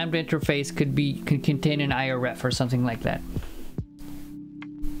 the Lambda interface could contain an IO ref or something like that.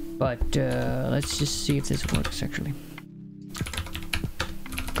 But let's just see if this works actually.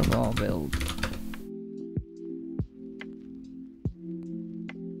 Raw build.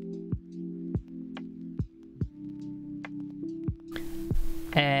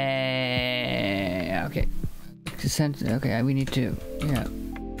 Okay. Okay, we need to, yeah.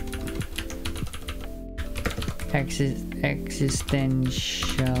 Existential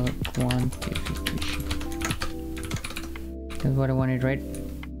quantification. That's what I wanted, right?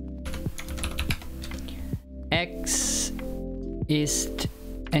 X ist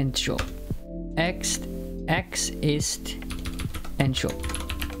Entschel. X ist Entschel.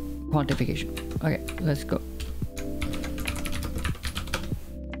 Quantification. Okay, let's go.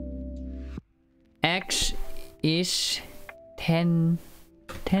 X is tangential,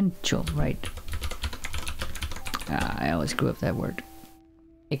 right? I always screw up that word.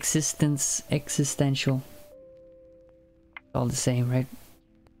 Existential. All the same, right?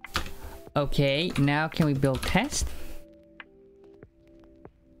 Okay, now can we build test?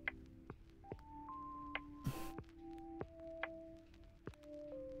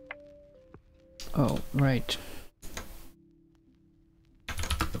 Oh, right.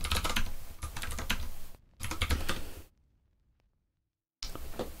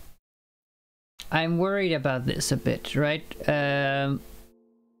 I'm worried about this a bit, right? Because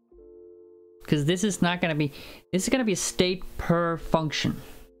this is not gonna be, this is gonna be a state per function.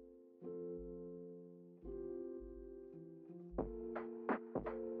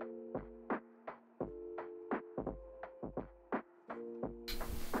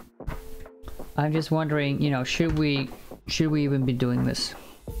 I'm just wondering, you know, should we even be doing this?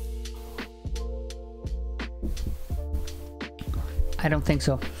 I don't think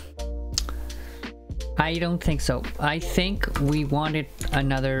so. I don't think so. I think we want it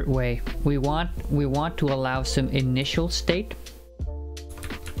another way. We want to allow some initial state,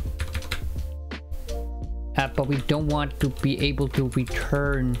 but we don't want to be able to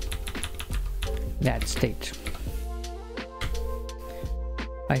return that state.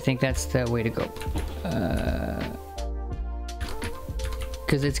 I think that's the way to go.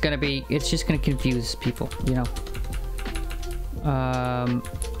 Because it's just gonna confuse people, you know.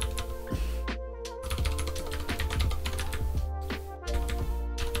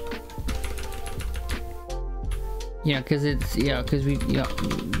 Yeah, because it's, yeah, because we, you know,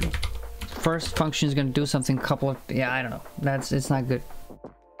 first function is gonna do something, couple of, yeah, I don't know. It's not good.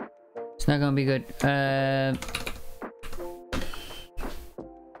 It's not gonna be good.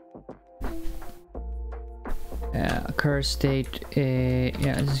 Occur state,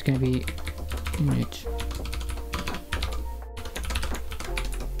 yeah, this is gonna be unit.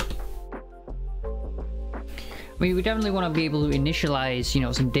 I mean, we definitely want to be able to initialize, you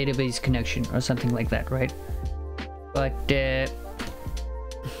know, some database connection or something like that, right? But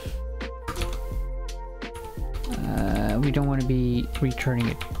we don't want to be returning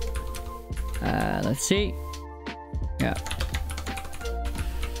it. Let's see. Yeah.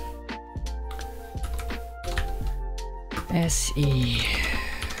 SE.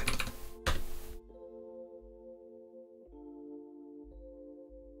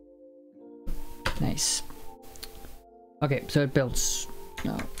 Nice. Okay, so it builds.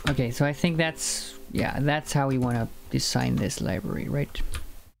 No. Okay, so I think that's, yeah, that's how we want to design this library, right?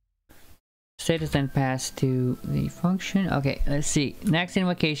 Status then passed to the function. Okay, let's see. Next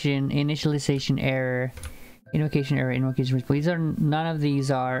invocation, initialization error, invocation error, invocation response. These are, none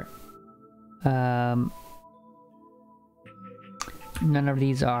of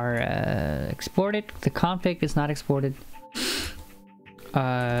these are exported. The config is not exported.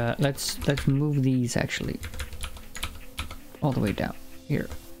 Let's move these actually all the way down here.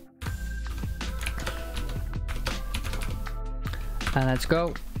 And let's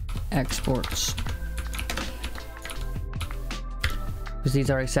go exports, because these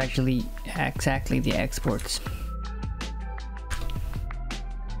are exactly the exports.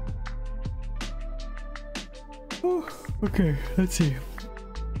 Oh, okay, let's see.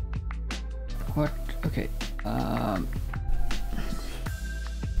 What? Okay.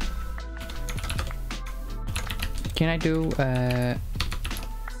 Can I do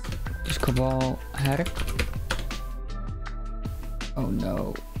just Cabal Haddock? Oh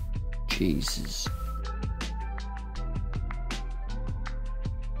no, Jesus.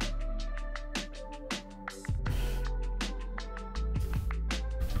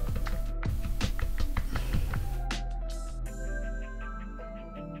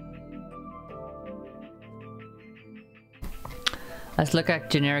 Let's look at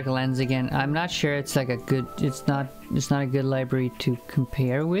generic lens again. I'm not sure it's like a good, it's not a good library to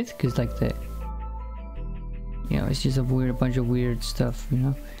compare with, because like the, you know, it's just a bunch of weird stuff, you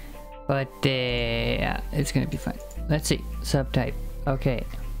know. But yeah, it's gonna be fine. Let's see, subtype. Okay.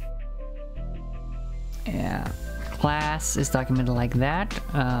 Yeah, class is documented like that.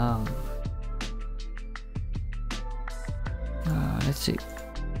 Let's see.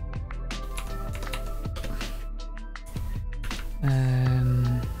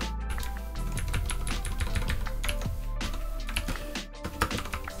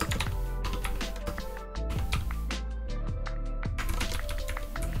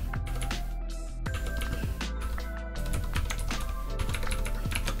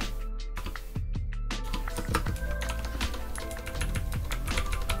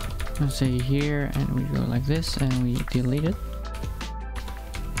 Let's say here, and we go like this, and we delete it.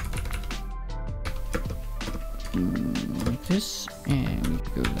 Like this, and we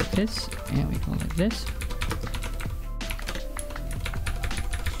go like this, and we go like this.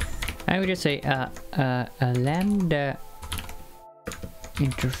 I would just say a lambda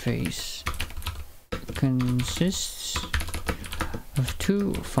interface consists of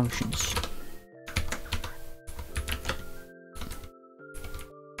two functions.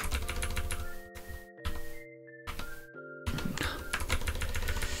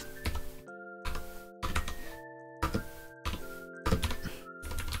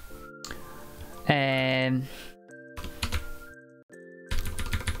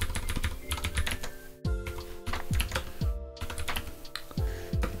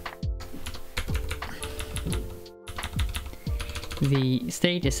 The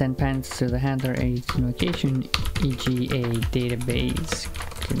state is sent paths to the handler a location, e.g. a database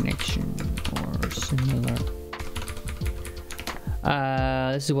connection or similar.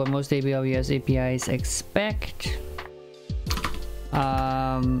 This is what most AWS APIs expect.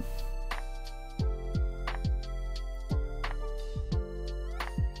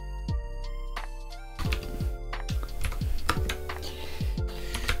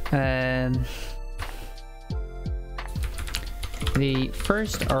 The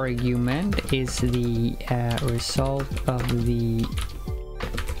first argument is the result of the li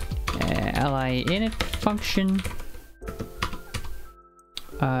init function.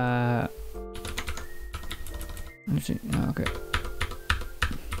 Let's see. Okay.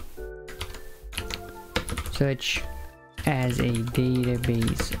 Such as a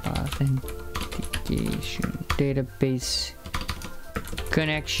database authentication, database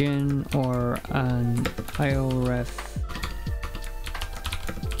connection, or an IOREF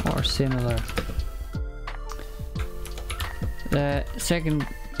or similar. The second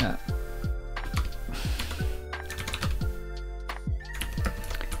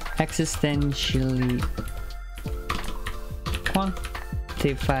existentially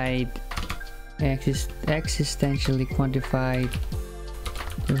quantified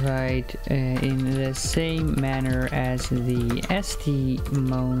in the same manner as the ST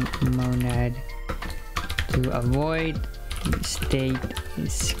monad to avoid state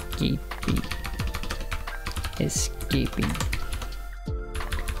escaping.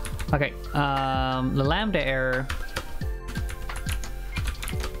 Okay, the lambda error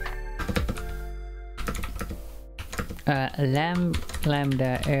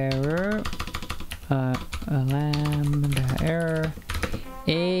lambda error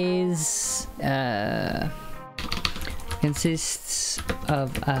is consists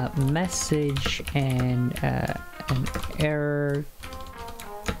of a message and an error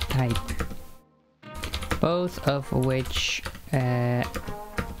type, both of which the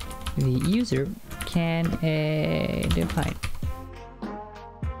user can define.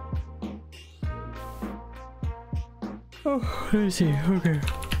 Oh, let me see. Okay.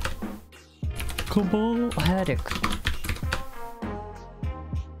 Cabal Haddock.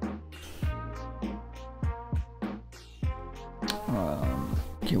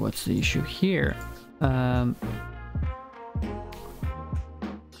 Okay, what's the issue here?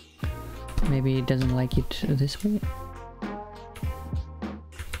 Maybe it doesn't like it this way.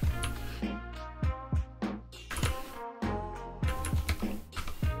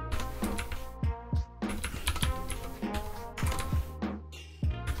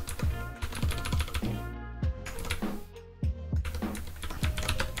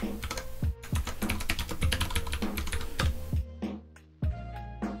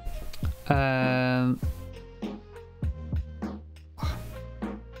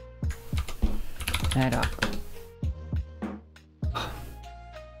 ad hoc.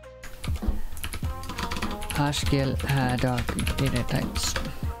 Haskell ad hoc data types.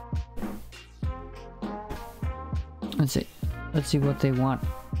 Let's see. Let's see what they want.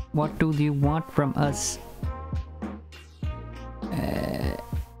 What do they want from us?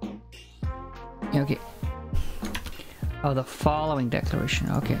 Okay. Oh, the following declaration.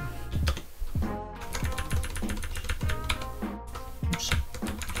 Okay. Oops.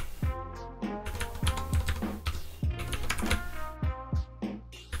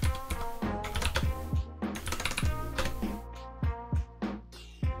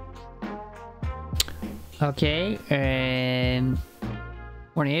 Okay,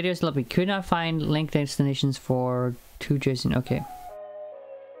 for the AWS lab, we could not find link destinations for to JSON. Okay.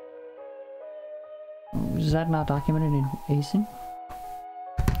 Is that not documented in ASIN?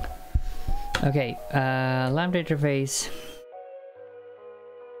 Okay, Lambda interface.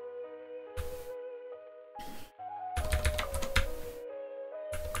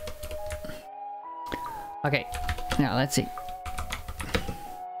 Okay, now let's see.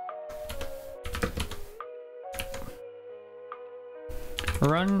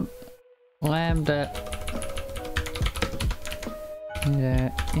 Run Lambda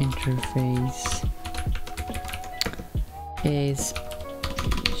the interface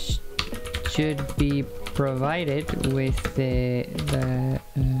should be provided with the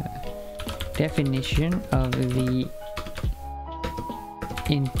definition of the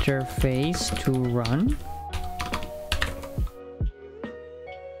interface to run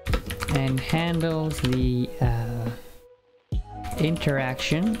and handles the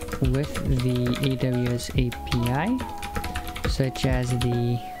interaction with the AWS API, such as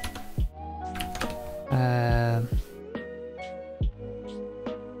the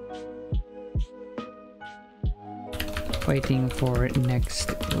waiting for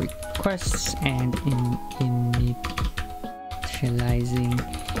next requests and initializing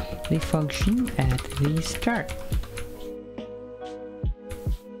the function at the start.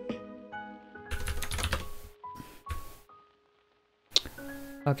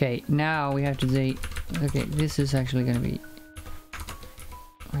 Okay, now we have to say, okay, this is actually gonna be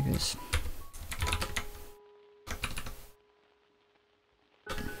like this.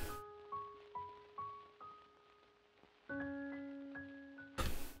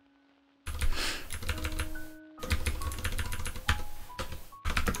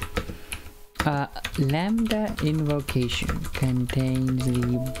 Lambda invocation contains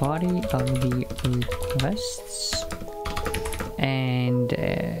the body of the requests and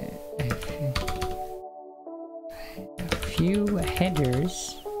a few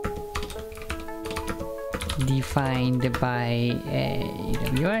headers defined by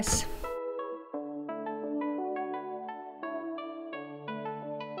AWS.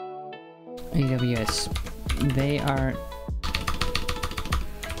 They are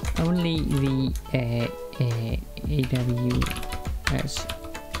only the AWS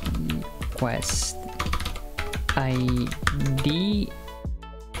request ID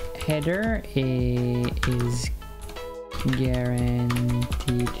header is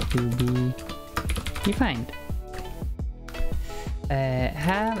guaranteed to be defined.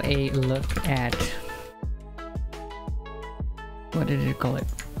 Have a look at, what did it call it?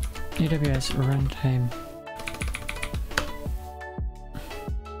 AWS runtime.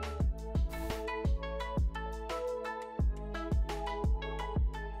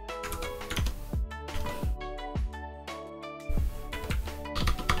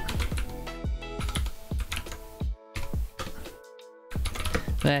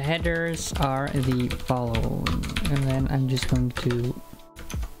 The headers are the following, and then I'm just going to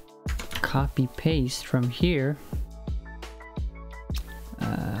copy paste from here.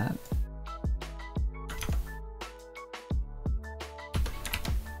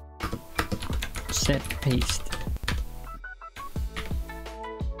 Set paste.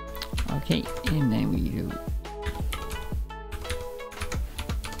 Okay, and then we do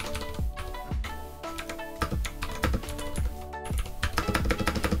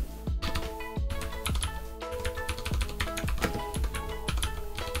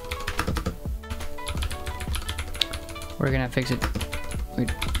we're gonna fix it. Wait.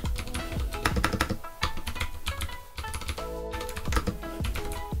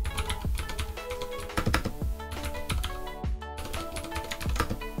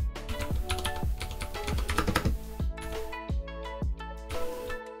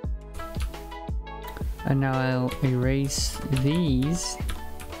 And now I'll erase these.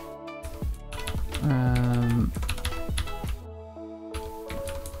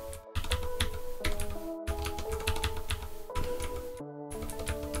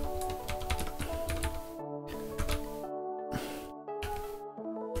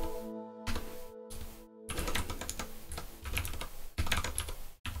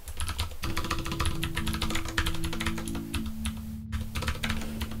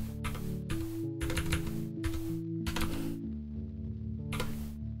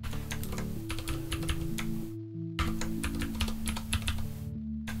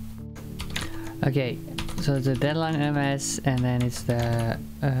 Okay, so the deadline MS, and then it's the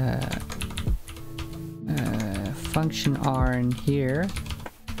function R in here,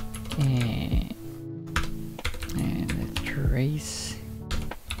 and the trace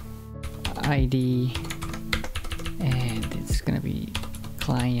ID, and it's gonna be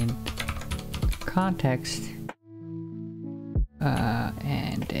client context,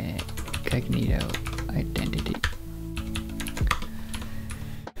 and cognito identity.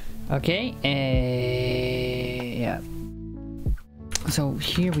 Okay, yeah. So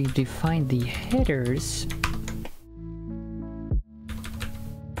here we define the headers.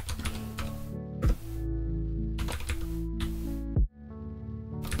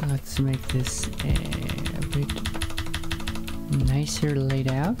 Let's make this a bit nicer laid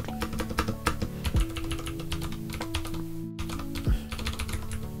out.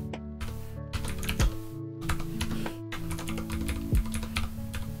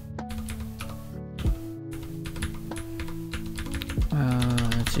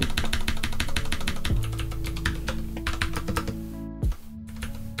 Let's see.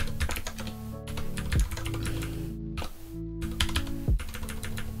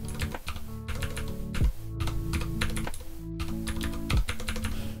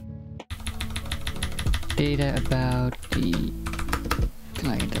 Data about the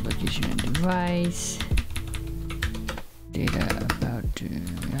client application and device. Data about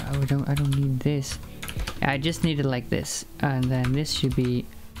I don't need this. I just need it like this, and then this should be,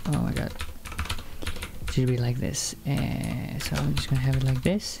 oh my god, it should be like this. So I'm just gonna have it like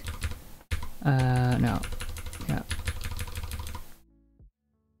this. No, yeah.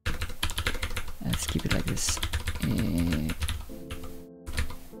 Let's keep it like this.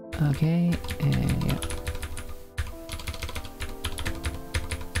 Okay, yeah.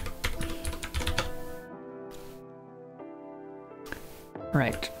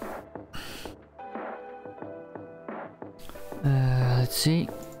 Right. Let's see.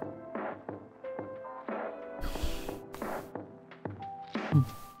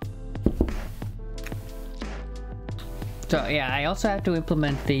 So yeah, I also have to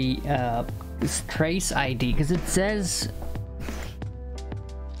implement the trace ID, because it says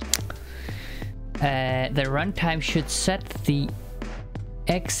the runtime should set the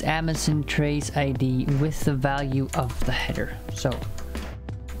X Amazon trace ID with the value of the header. So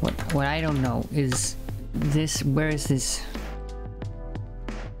what I don't know is this, where is this?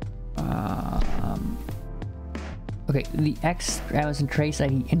 Okay, the X Amazon trace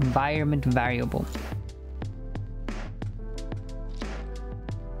ID environment variable.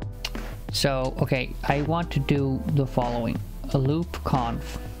 So, okay, I want to do the following. A loop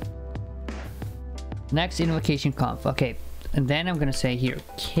conf. Next invocation conf. Okay, and then I'm gonna say here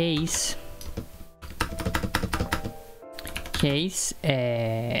case li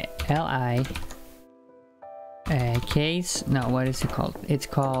case, no, what is it called? It's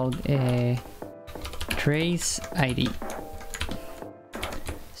called trace ID.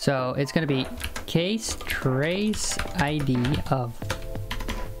 So it's gonna be case trace ID of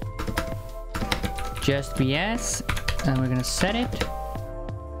just BS, and we're gonna set it.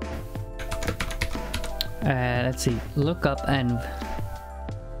 Let's see, lookup and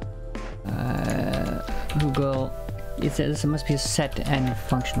Google. It says it must be a set and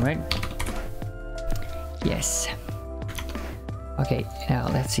function, right? Yes. Okay, now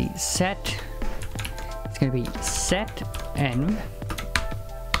let's see. Set. It's gonna be set env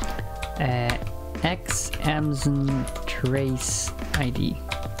X Amazon trace ID.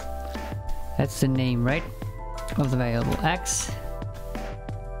 That's the name, right, of the variable X.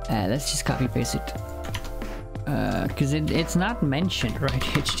 Let's just copy paste it, because it's not mentioned,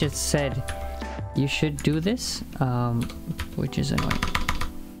 right? It's just said you should do this, which is annoying.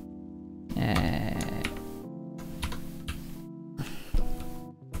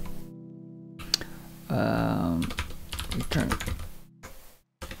 Return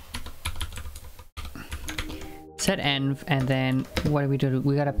set env, and then what do?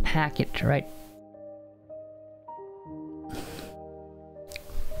 We gotta pack it, right?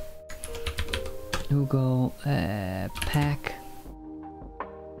 Google pack.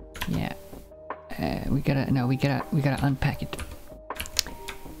 Yeah. We gotta unpack it.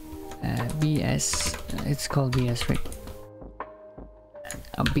 BS. It's called BS, right?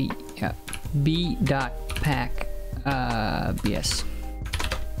 B. Yeah. B dot pack. BS.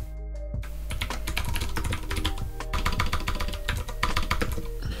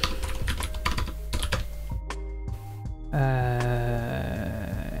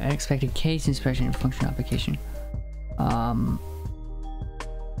 Unexpected case inspection and function application.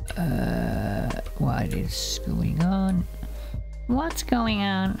 What is going on? What's going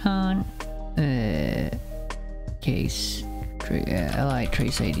on? case li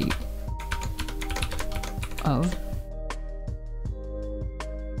trace ID of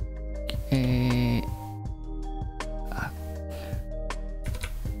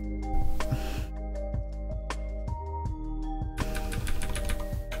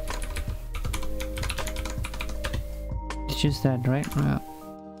it's just that, right?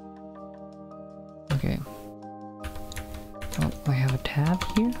 Okay. Oh, I have a tab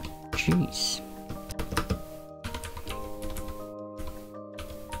here? Jeez.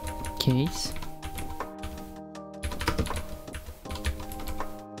 Case.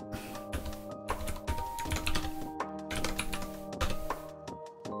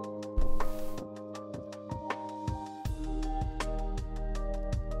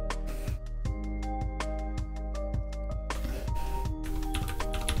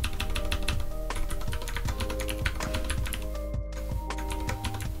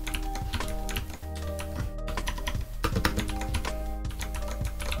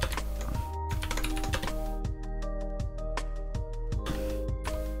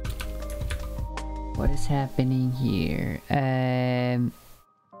 What is happening here?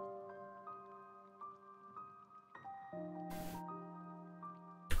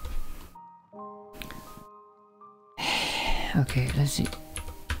 Okay, let's see.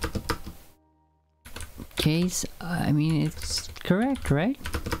 Case, I mean, it's correct, right?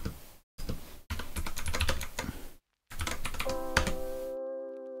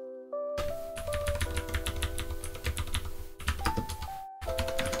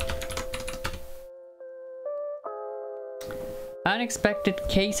 Unexpected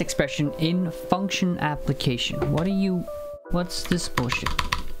case expression in function application. What's this bullshit?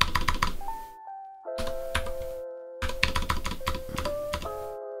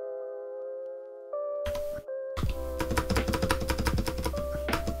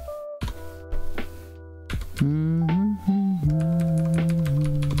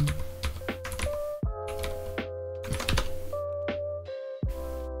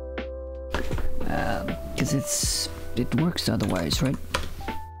 Because it works otherwise, right?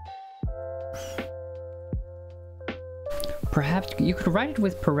 Perhaps you could write it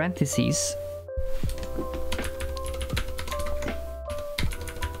with parentheses.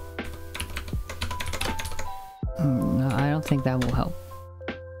 No, I don't think that will help.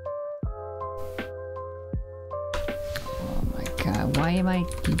 Oh my god,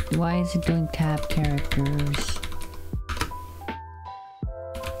 why is it doing tab characters?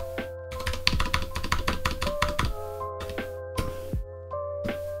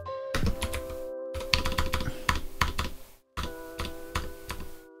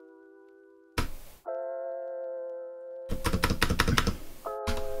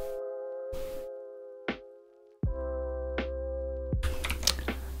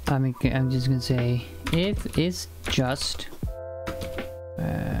 I'm just gonna say if it's just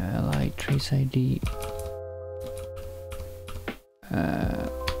li trace ID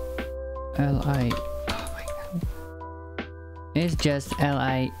li, oh my god, it's just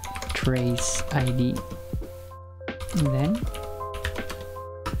li trace ID, and then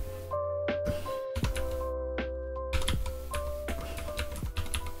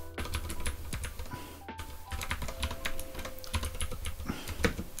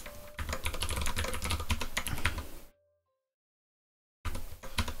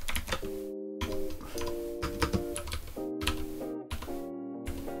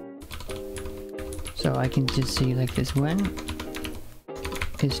so I can just see like this when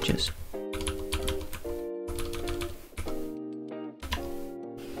it's just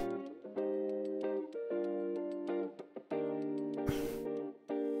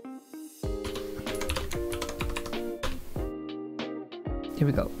here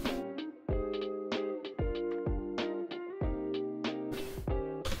we go.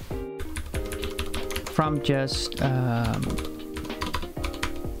 From just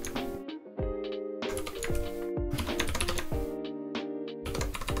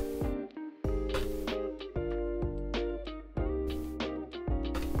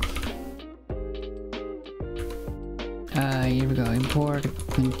here we go, import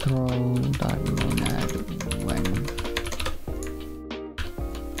control.monad when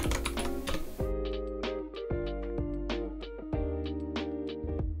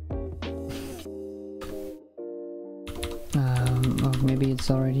oh, maybe it's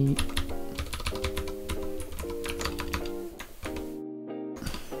already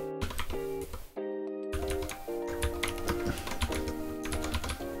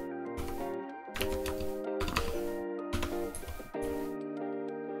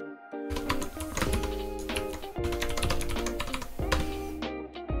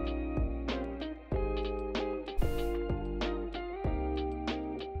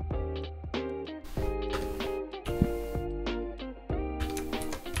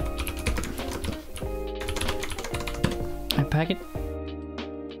unpack it.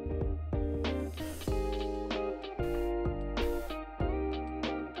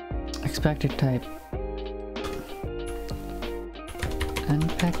 Expected type.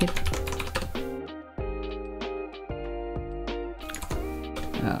 Unpack it.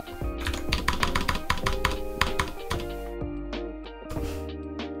 Oh.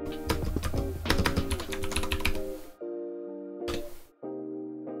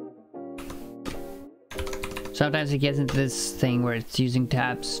 Sometimes it gets into this thing where it's using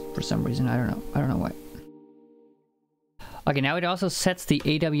tabs for some reason. I don't know why. Okay, now it also sets the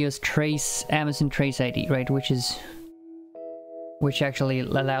AWS trace, Amazon trace ID, right? Which actually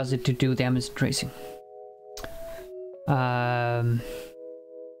allows it to do the Amazon tracing.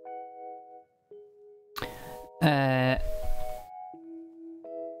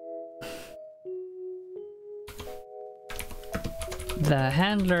 The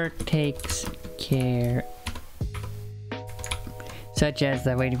handler takes care, such as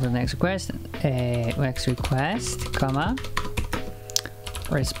the waiting for the next request, comma,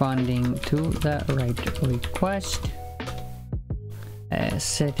 responding to the right request,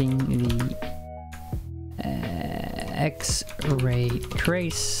 setting the X-ray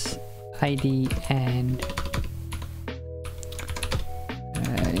trace ID, and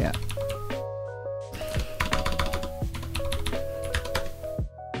yeah.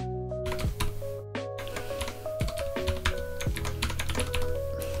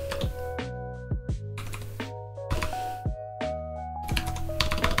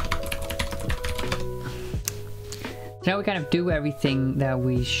 Now we kind of do everything that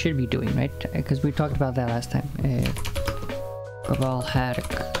we should be doing, right? Because we talked about that last time. Cabal had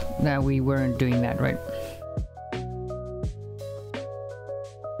that we weren't doing that, right?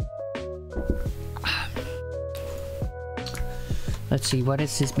 Let's see, what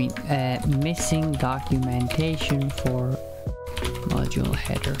does this mean? Missing documentation for module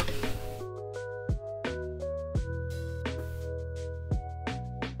header.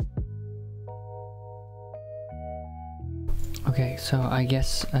 Okay, so I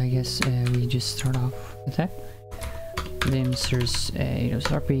guess we just start off with that. Limsers, AWS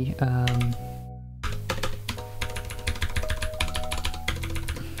LARPI.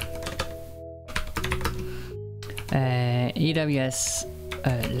 AWS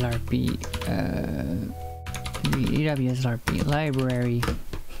LARPI. AWS LARPI library.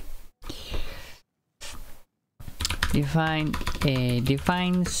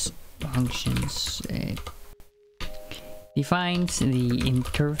 Defines functions. Defines the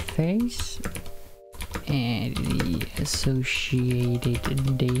interface and the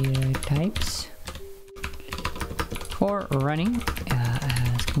associated data types for running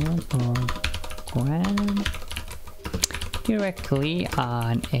Haskell program directly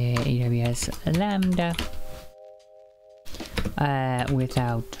on AWS Lambda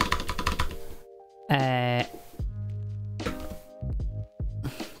without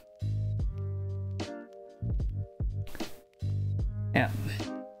yeah.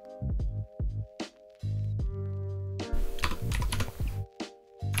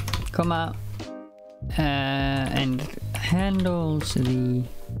 Comma and handles the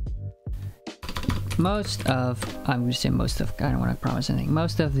most of, I'm gonna say most of, I don't want to promise anything,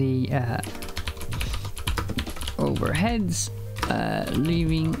 most of the overheads,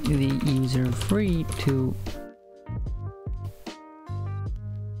 leaving the user free to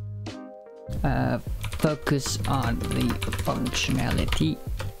focus on the functionality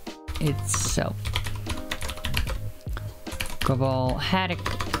itself. Cabal Haddock.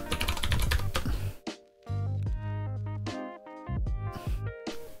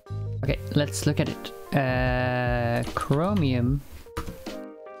 Okay, let's look at it. Chromium,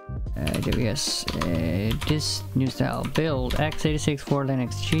 AWS, this new style build x86 for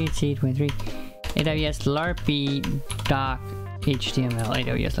Linux GC 23, AWS LARPI doc HTML,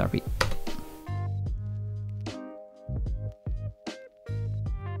 AWS LARPI.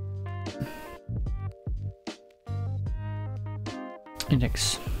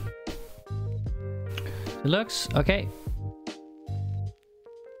 Index. It looks okay.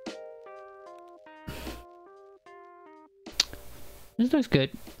 This looks good.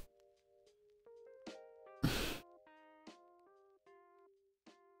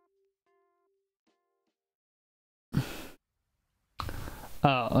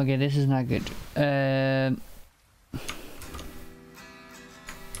 Oh, okay, this is not good.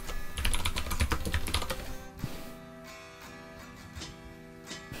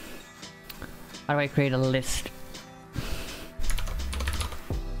 How do I create a list?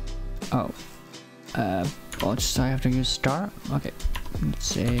 Oh, well, just I have to use star. Okay, let's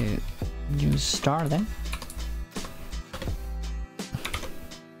say use star then.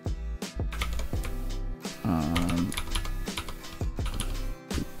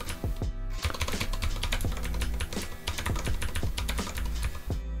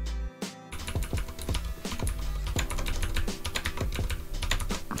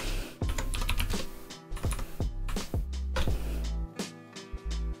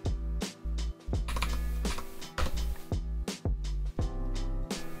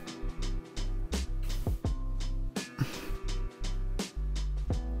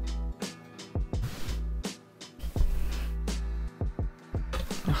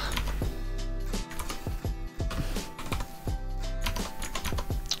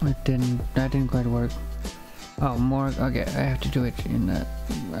 That didn't quite work. Oh, more. Okay, I have to do it in the.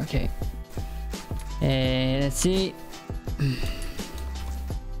 Okay. Let's see.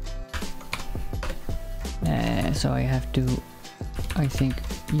 So I have to, I think,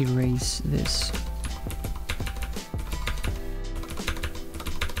 erase this.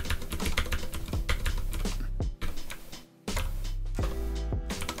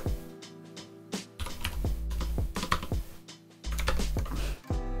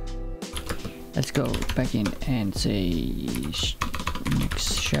 Let's go back in and say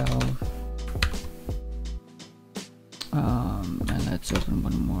mix shell. And let's open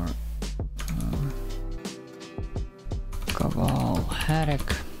one more. Caval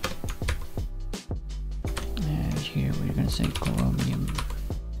haddock. And here we're gonna say chromium.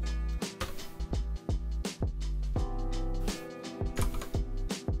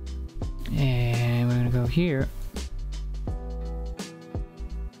 And we're gonna go here.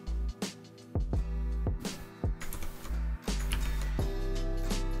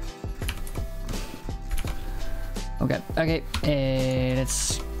 Okay,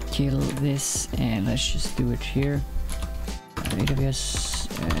 let's kill this and let's just do it here. AWS,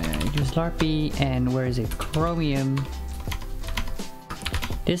 AWS LARPI, and where is it? Chromium.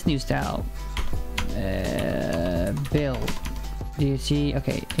 This new style. Build. Do you see?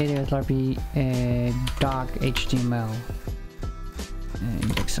 Okay, AWS LARPI, doc HTML.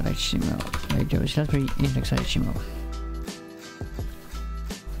 Index.html. AWS LARPI, index.html.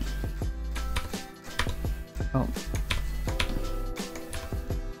 Oh.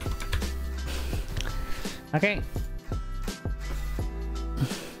 Okay.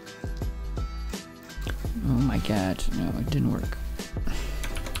 Oh my god, no, it didn't work.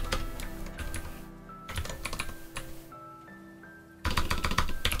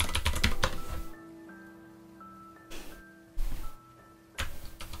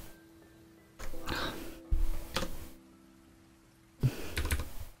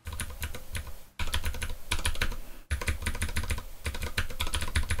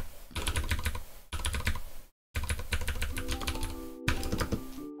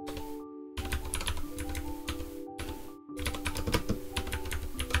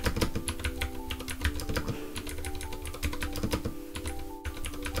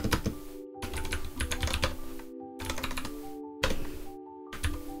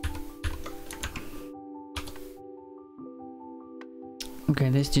 Okay,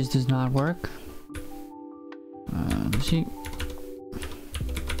 this just does not work. Let's see.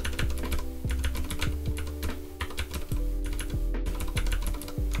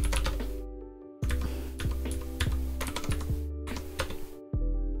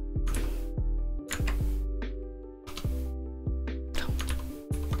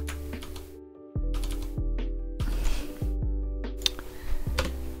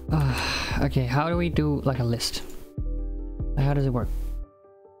 Okay, how do we do like a list? How does it work?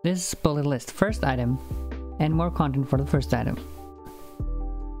 This is bullet list. First item and more content for the first item.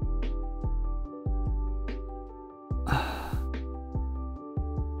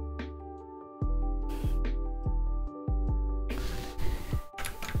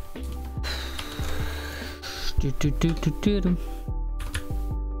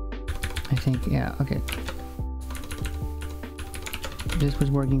 I think, yeah, okay. This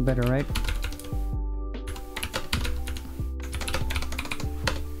was working better, right?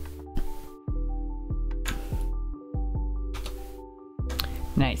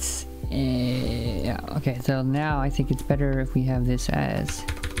 Nice. Yeah, okay, so now I think it's better if we have this as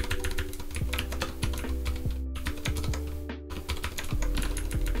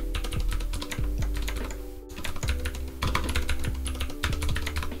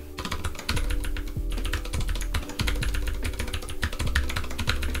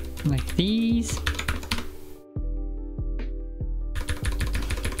like these.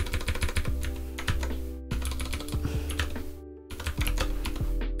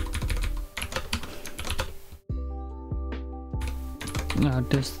 No,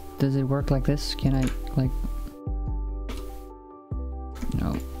 does it work like this? Can I like?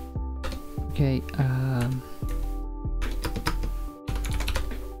 No. Okay.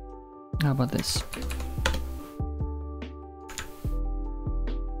 How about this?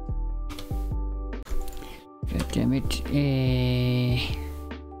 God damn it.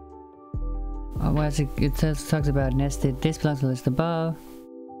 Otherwise it talks about nested. This belongs to the list above.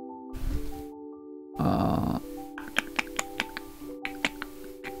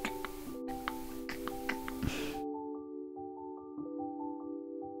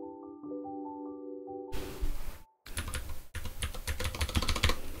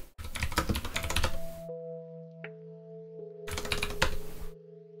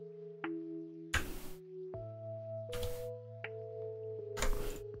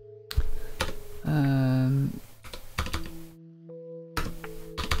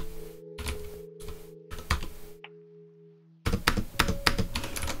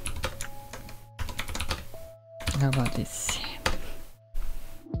 How about this?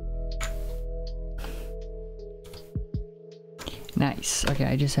 Nice. Okay,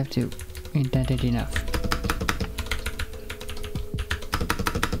 I just have to indent it enough.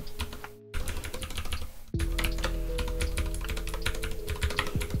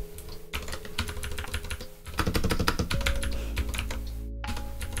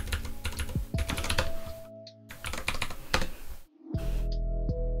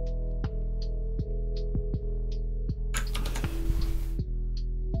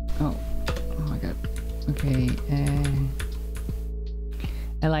 Oh my god. Okay,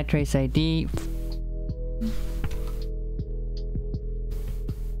 li trace ID.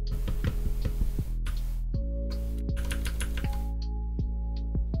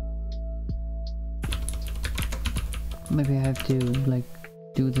 Maybe I have to like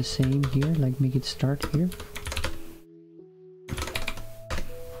do the same here, like make it start here.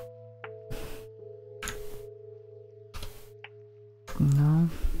 No.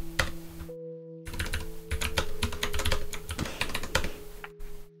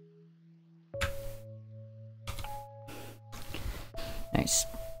 Nice.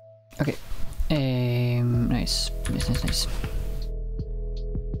 Okay. Nice. Nice.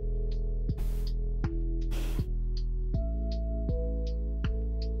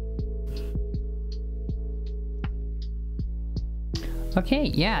 Okay,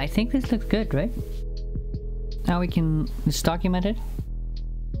 yeah, I think this looks good, right? Now we can just document it.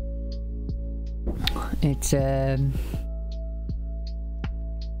 It's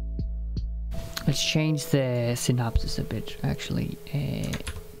let's change the synopsis a bit, actually.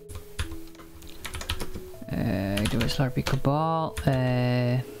 AWS LARPI Cabal.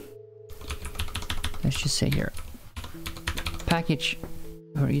 Let's just say here, package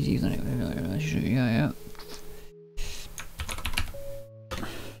for easy. Yeah.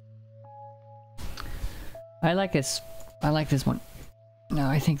 I like this. I like this one. No,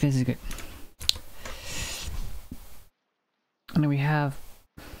 I think this is good. And then we have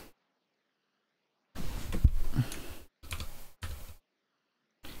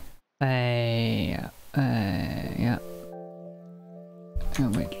yeah. Oh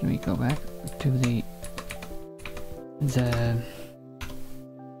wait, let me go back to the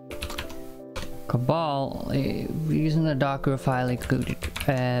Cabal using the Docker file included,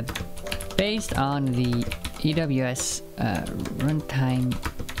 based on the AWS runtime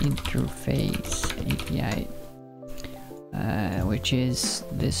interface API, which is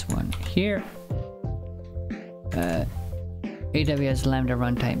this one here. AWS Lambda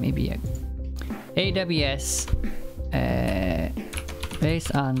runtime API. AWS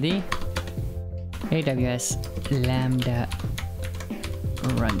based on the AWS Lambda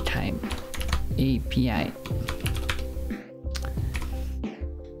runtime API.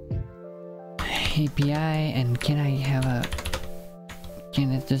 And can I have a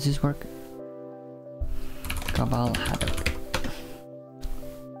does this work? Cabal Haddock.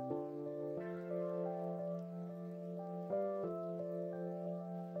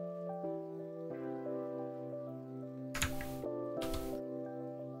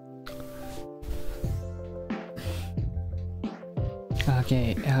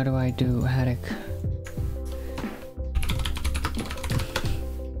 Okay, how do I do Haddock?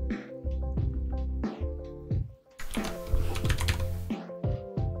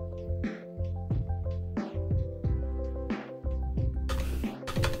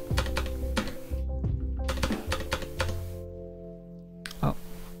 Oh,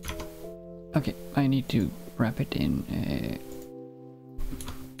 okay, I need to wrap it in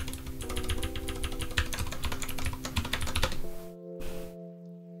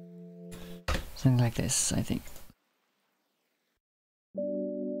something like this, I think.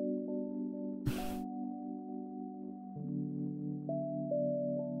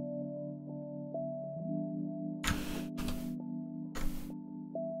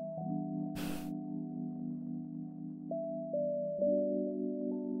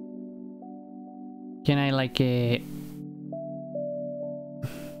 can I like okay.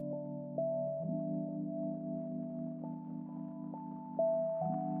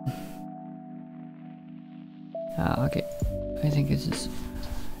 I think this is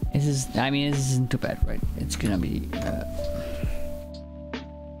I mean, this isn't too bad, right? It's gonna be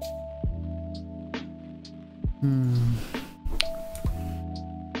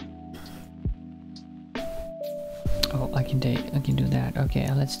oh, I can do that.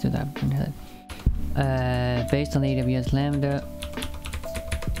 Okay, let's do that. Based on the AWS Lambda.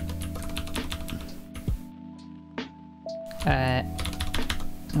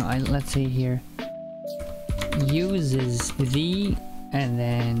 Let's see here. Uses the, and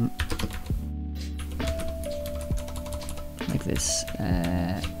then like this.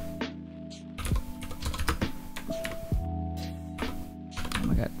 Oh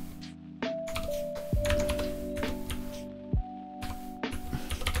my god.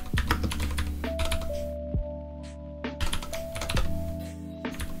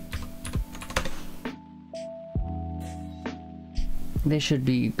 They should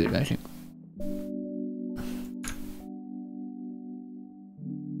be good, I think.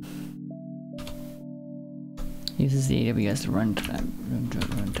 Uses the AWS runtime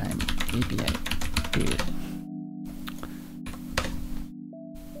API. Period.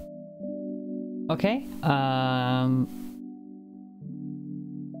 Okay.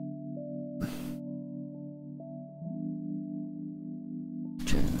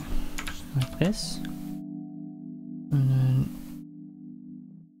 Like this, and then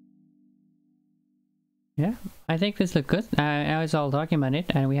yeah, I think this looks good. I was all documented,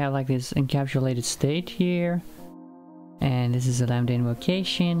 and we have like this encapsulated state here. And this is a Lambda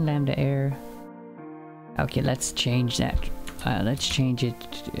invocation, Lambda error. Okay, let's change that. Let's change it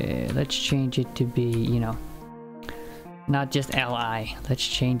to be, you know, not just li. Let's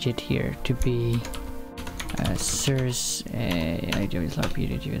change it here to be source AWS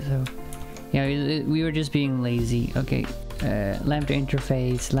LARPI. So yeah, we were just being lazy. Okay, Lambda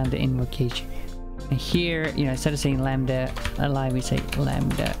interface, Lambda invocation. And here, you know, instead of saying Lambda li, we say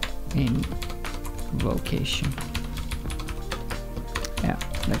Lambda invocation. Yeah,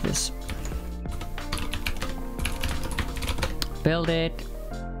 like this. Build it.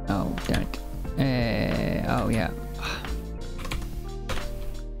 Oh, damn it. Oh, yeah.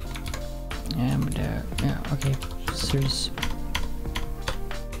 And, yeah, okay. Source.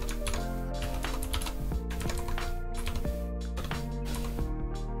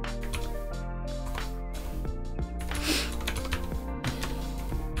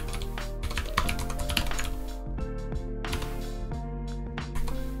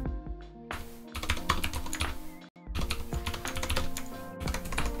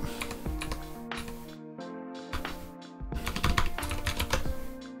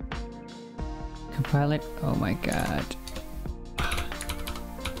 Compile it. Oh my god.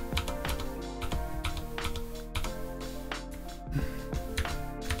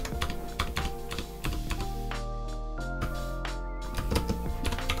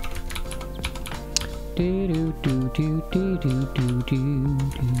 Do do do do do do do do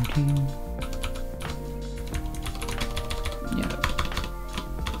do. Yeah.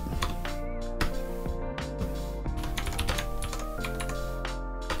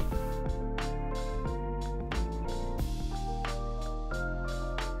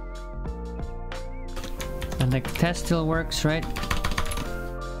 And the test still works, right?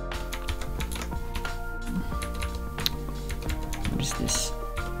 What is this?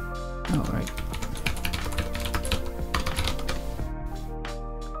 Oh, right.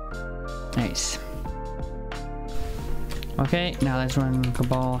 Nice. Okay, now let's run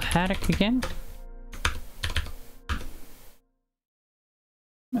Cabal Hackage again.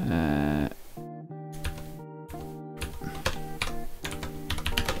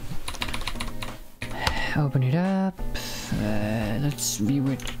 Open it up. Let's view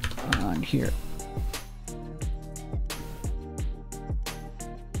it on here.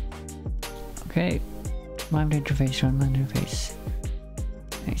 Okay, Lambda interface, run Lambda interface.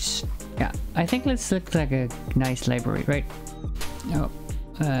 Nice. Yeah, I think this looks like a nice library, right? Oh,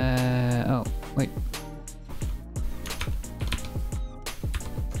 oh, wait.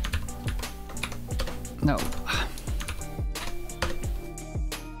 No.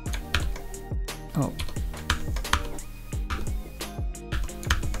 Oh.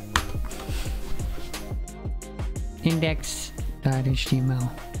 Index.html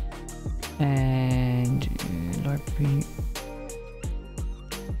and LARPI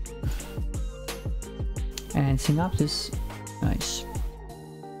and synopsis. Nice.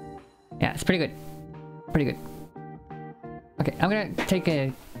 Yeah, it's pretty good. Pretty good. Okay, I'm gonna take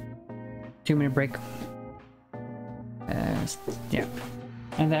a 2-minute break. Yeah,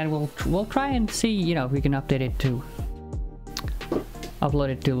 and then we'll try and see, you know, if we can update it to upload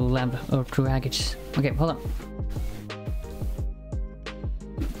it to Lambda or to Hackage. Okay, hold on.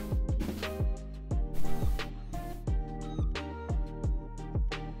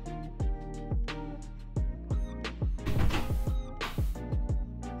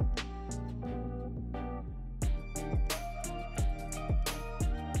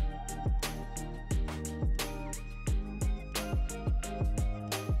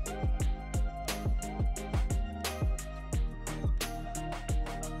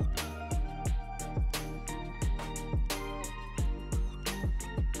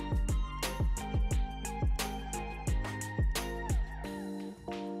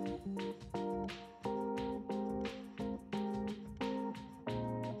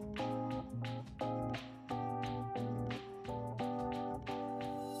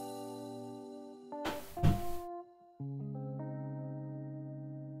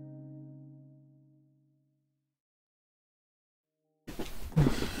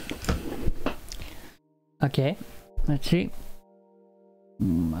 Okay, let's see.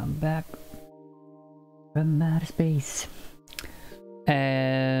 I'm back from outer space.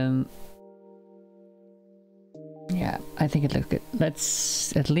 Yeah, I think it looks good.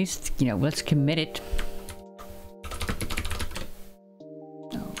 Let's at least, you know, let's commit it.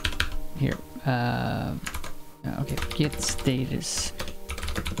 Oh, here. Okay, git status.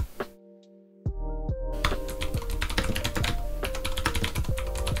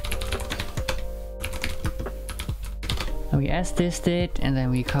 We s-dist it, and then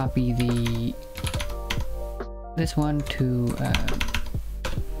we copy this one to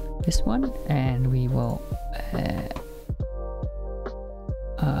this one, and we will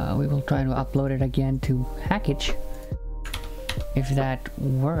try to upload it again to Hackage if that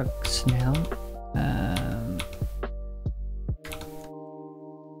works now.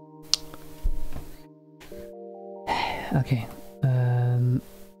 Okay.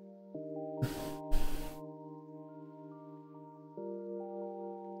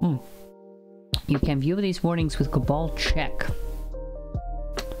 You can view these warnings with Cabal check.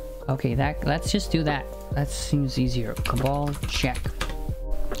 Okay, let's just do that. That seems easier. Cabal check.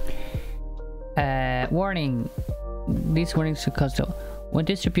 Warning. These warnings are custom. When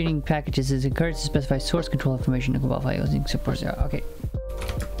distributing packages, it is encouraged to specify source control information in Cabal file using support. Okay.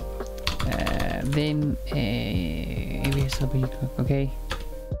 Vim AWS. Okay.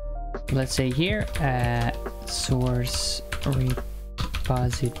 Let's say here source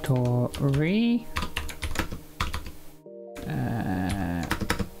repository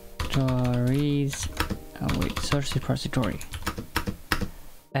source repository,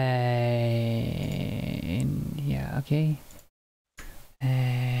 and yeah, okay,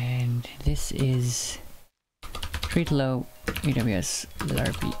 and this is treat low AWS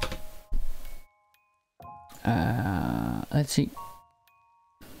LARPI. Let's see.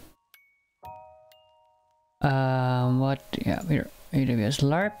 What? Yeah, here AWS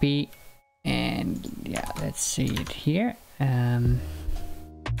LARPI, and yeah, let's see it here.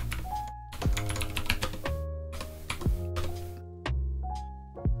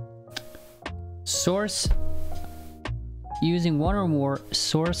 Source using one or more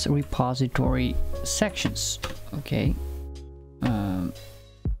source repository sections. Okay.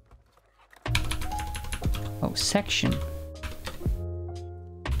 Oh, section.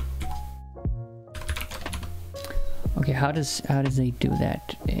 Okay, how does they do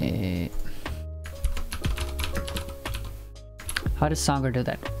that? How does Songer do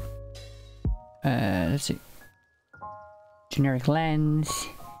that? Let's see. Generic lens,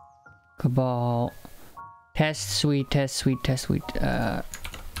 Cabal, test suite,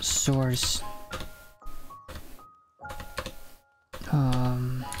 source.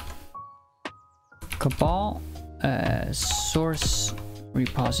 Cabal, source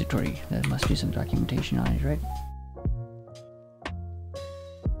repository. There must be some documentation on it, right?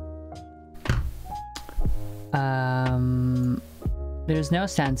 There's no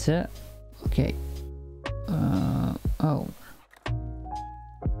stanza. Okay. Oh.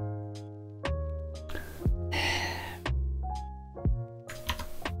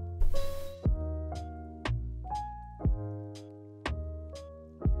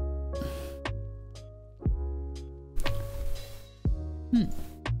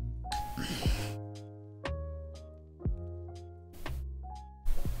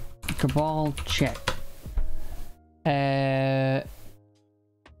 Cabal check.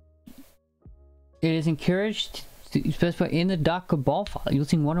 It is encouraged to specify in the .cabal file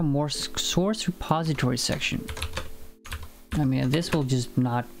using one or more source repository section. I mean, this will just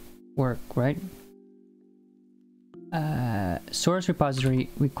not work, right? Source repository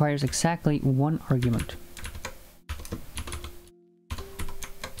requires exactly one argument.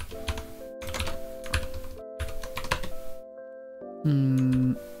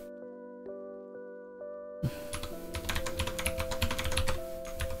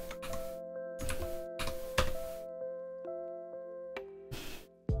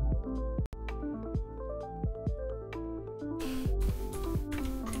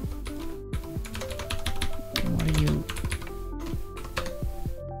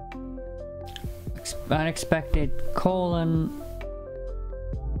 Unexpected colon.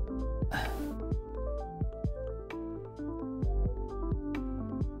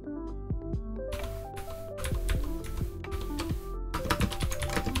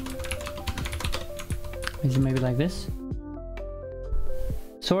 Is it maybe like this?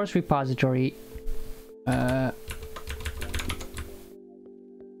 Source repository.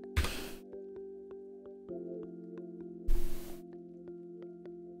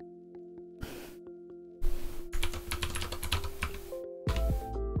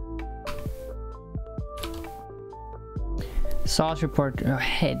 Source report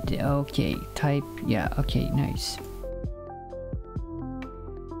head. Okay, type. Yeah. Okay, nice.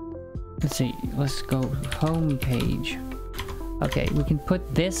 Let's see. Let's go home page. Okay, we can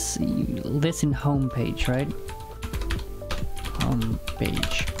put this in home page, right? Home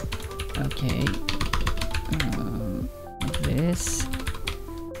page. Okay. This.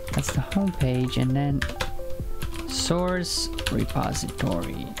 That's the home page, and then source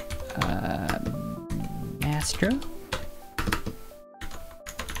repository. Master.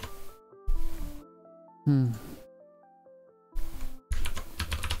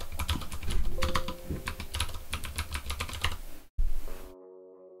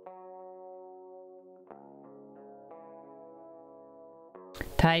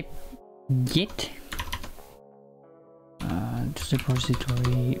 Type git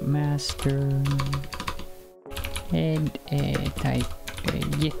repository master and type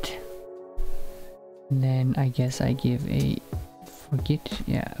git. And then I guess I give a forget.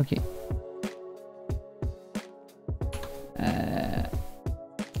 Yeah, okay.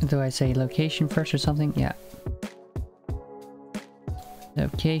 Do I say location first or something? Yeah.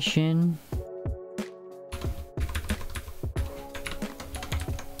 Location.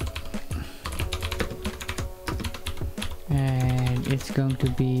 And it's going to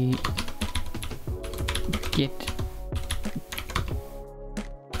be git.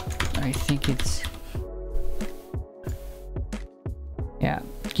 I think it's, yeah,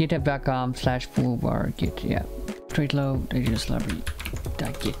 github.com/fullbar git. Yeah, straight load AWS library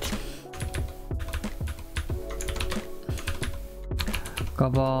 .git.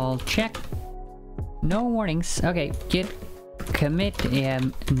 Cabal check. No warnings. Okay, git commit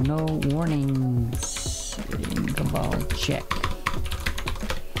and no warnings. Cabal check.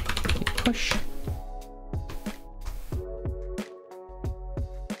 Push.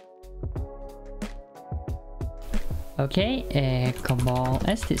 Okay, Cabal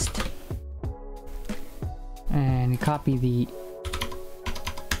stist. And copy the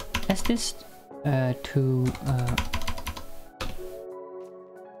stist to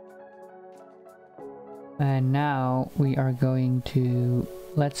and now we are going to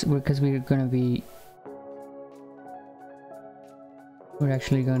because we're actually going to be we're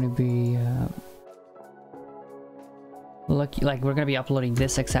going to be uploading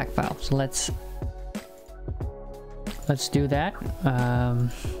this exact file, so let's do that.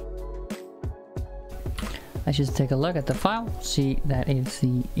 Let's just take a look at the file, see that it's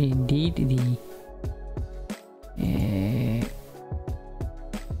indeed the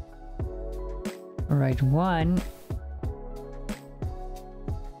right one.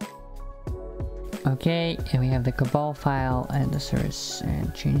 Okay, and we have the Cabal file and the source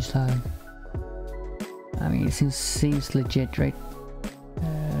and changelog. I mean, it seems legit, right?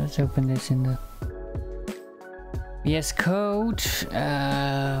 Let's open this in the VS Code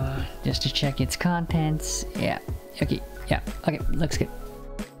just to check its contents. Yeah. Okay. Yeah. Okay. Looks good.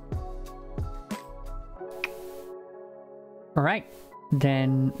 All right.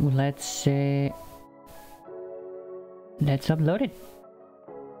 Then let's upload it.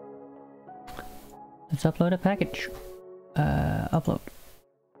 Let's upload a package. Upload.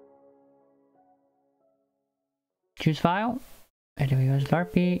 Choose file. AWS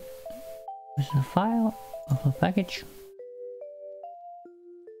LARPI. This is a file. Upload package.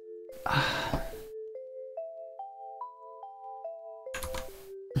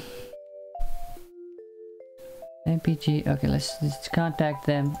 MPG. Okay, let's contact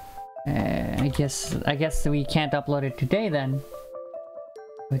them. I guess we can't upload it today then.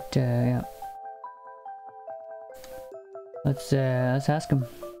 But yeah, let's ask them.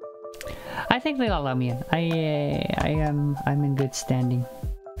 I think they'll allow me in. I'm in good standing.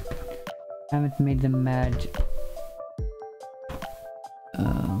 I haven't made them mad.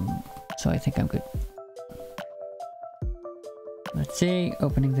 So I think I'm good. Let's see,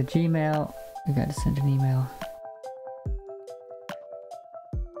 opening the Gmail. We gotta send an email.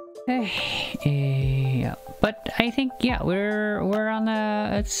 Yeah, but I think yeah, we're on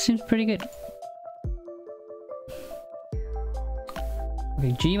the. It seems pretty good.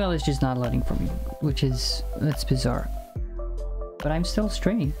 Okay, Gmail is just not loading for me, that's bizarre. But I'm still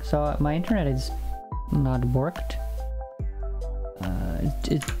streaming, so my internet is not worked.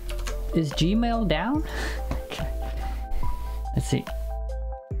 Is Gmail down? Okay. Let's see.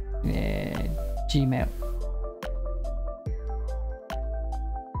 Gmail.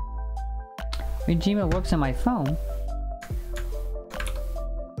 I mean, Gmail works on my phone.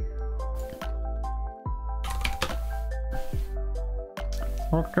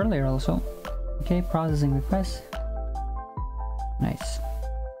 Worked earlier also. Okay, processing request. Nice.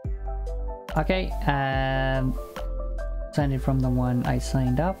 Okay, send it from the one I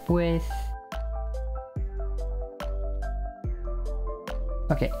signed up with.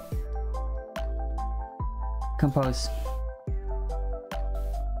 Okay. Compose.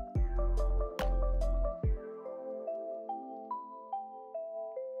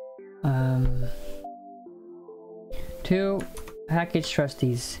 To Hackage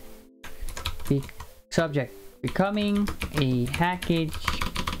trustees. Subject: becoming a Hackage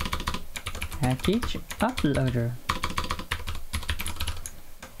uploader.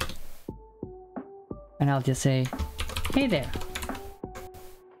 And I'll just say, hey there.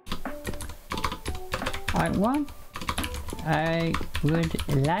 I would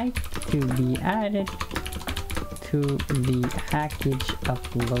like to be added to the Hackage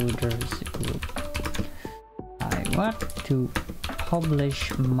uploaders group. I want to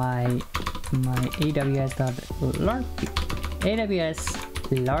publish my AWS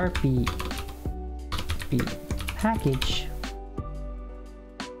LARPI package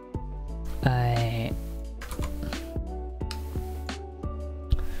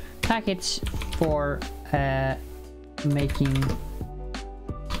package for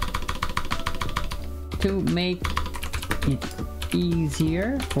to make it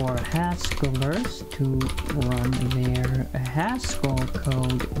easier for Haskellers to run their Haskell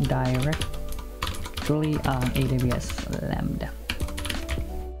code directly on AWS Lambda.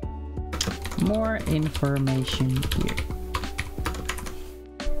 More information here.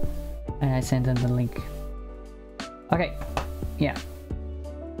 And I sent them the link. Okay, yeah.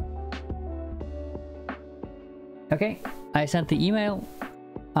 Okay, I sent the email.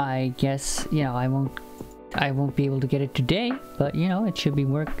 I guess, you know, I won't be able to get it today, but you know, it should be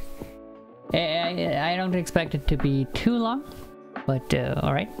work. I don't expect it to be too long, but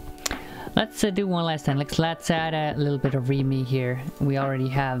all right. Let's do one last time. Let's add a little bit of README here. We already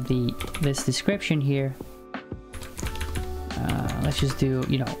have this description here. Let's just do,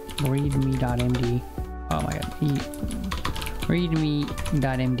 you know, readme.md. Oh my god,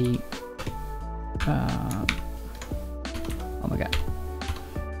 readme.md. Oh my god.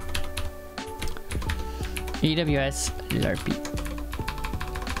 AWS LARPI.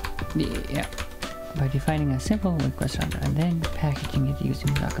 Yeah. By defining a simple request runner and then packaging it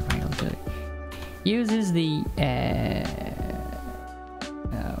using Docker files. So it uses the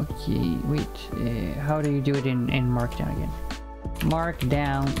okay, wait. How do you do it in Markdown again?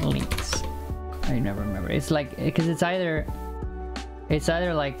 Markdown links. I never remember. It's like, because it's either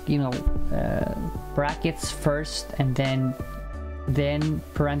like, you know, brackets first and then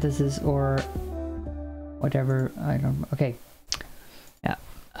parentheses or whatever. I don't know. Okay. Yeah.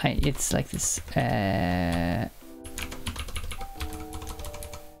 It's like this.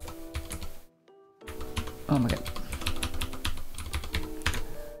 Oh my god.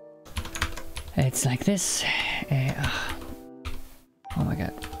 It's like this. Oh my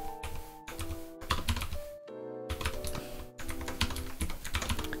god.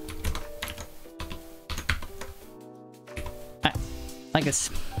 Like this.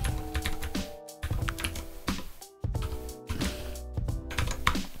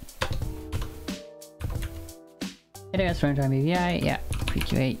 AWS runtime API, yeah,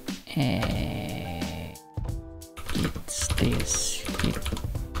 PQA. It's this. Git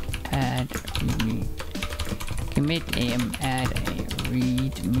add readme. Commit am add a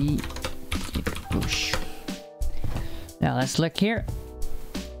readme. Git push. Now let's look here.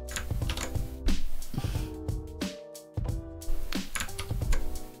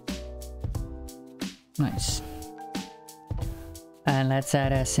 Nice. And let's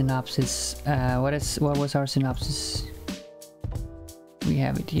add a synopsis. What was our synopsis? We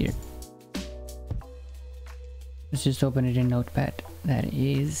have it here. Let's just open it in Notepad. That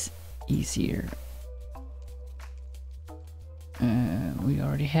is easier. We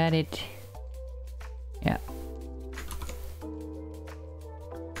already had it. Yeah.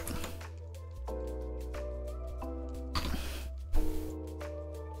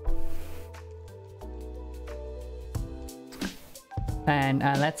 And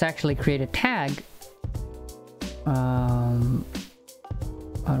let's actually create a tag. How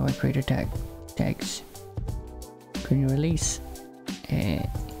do I create a tag? Tags. Create a release.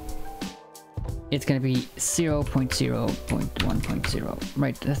 It's gonna be 0.0.1.0.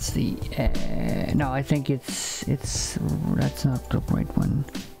 Right, that's the no, I think it's that's not the right one.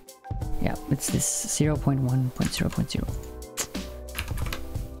 Yeah, it's this 0.1.0.0.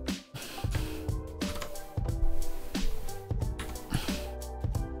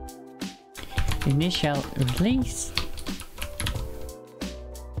 Initial release.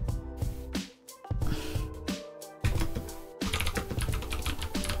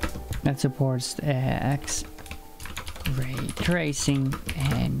 That supports X-ray tracing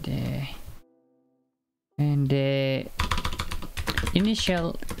and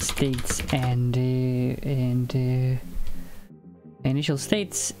initial states and initial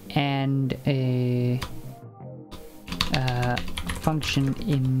states and function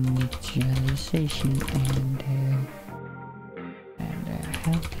initialization and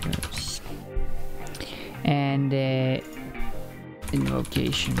helpers and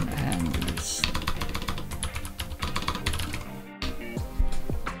invocation handlers.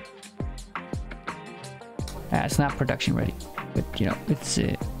 It's not production ready, but you know it's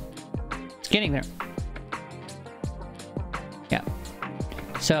getting there. Yeah.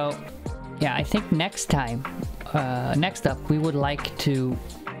 So yeah, I think next time, next up, we would like to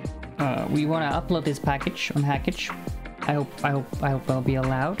we want to upload this package on Hackage. I hope I'll be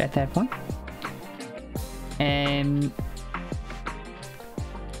allowed at that point.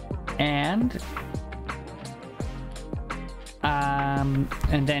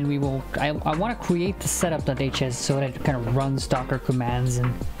 And then we will. I want to create the setup.hs so that it kind of runs Docker commands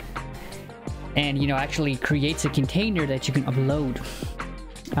and you know actually creates a container that you can upload.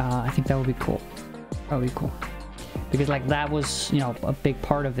 I think that would be cool. That would be cool because like that was a big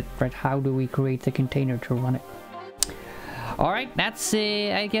part of it, right? How do we create the container to run it? All right, that's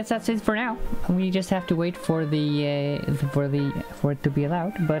I guess that's it for now. We just have to wait for the for it to be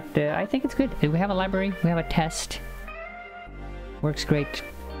allowed. But I think it's good. We have a library. We have a test. Works great.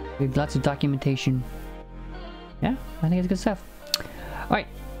 We have lots of documentation. Yeah, I think it's good stuff. All right,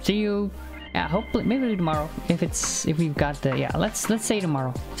 see you. Yeah, hopefully maybe tomorrow if we've got the let's say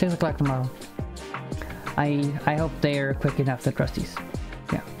tomorrow 6 o'clock tomorrow. I hope they're quick enough, the crusties.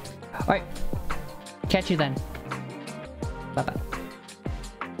 Yeah. All right. Catch you then. Bye bye.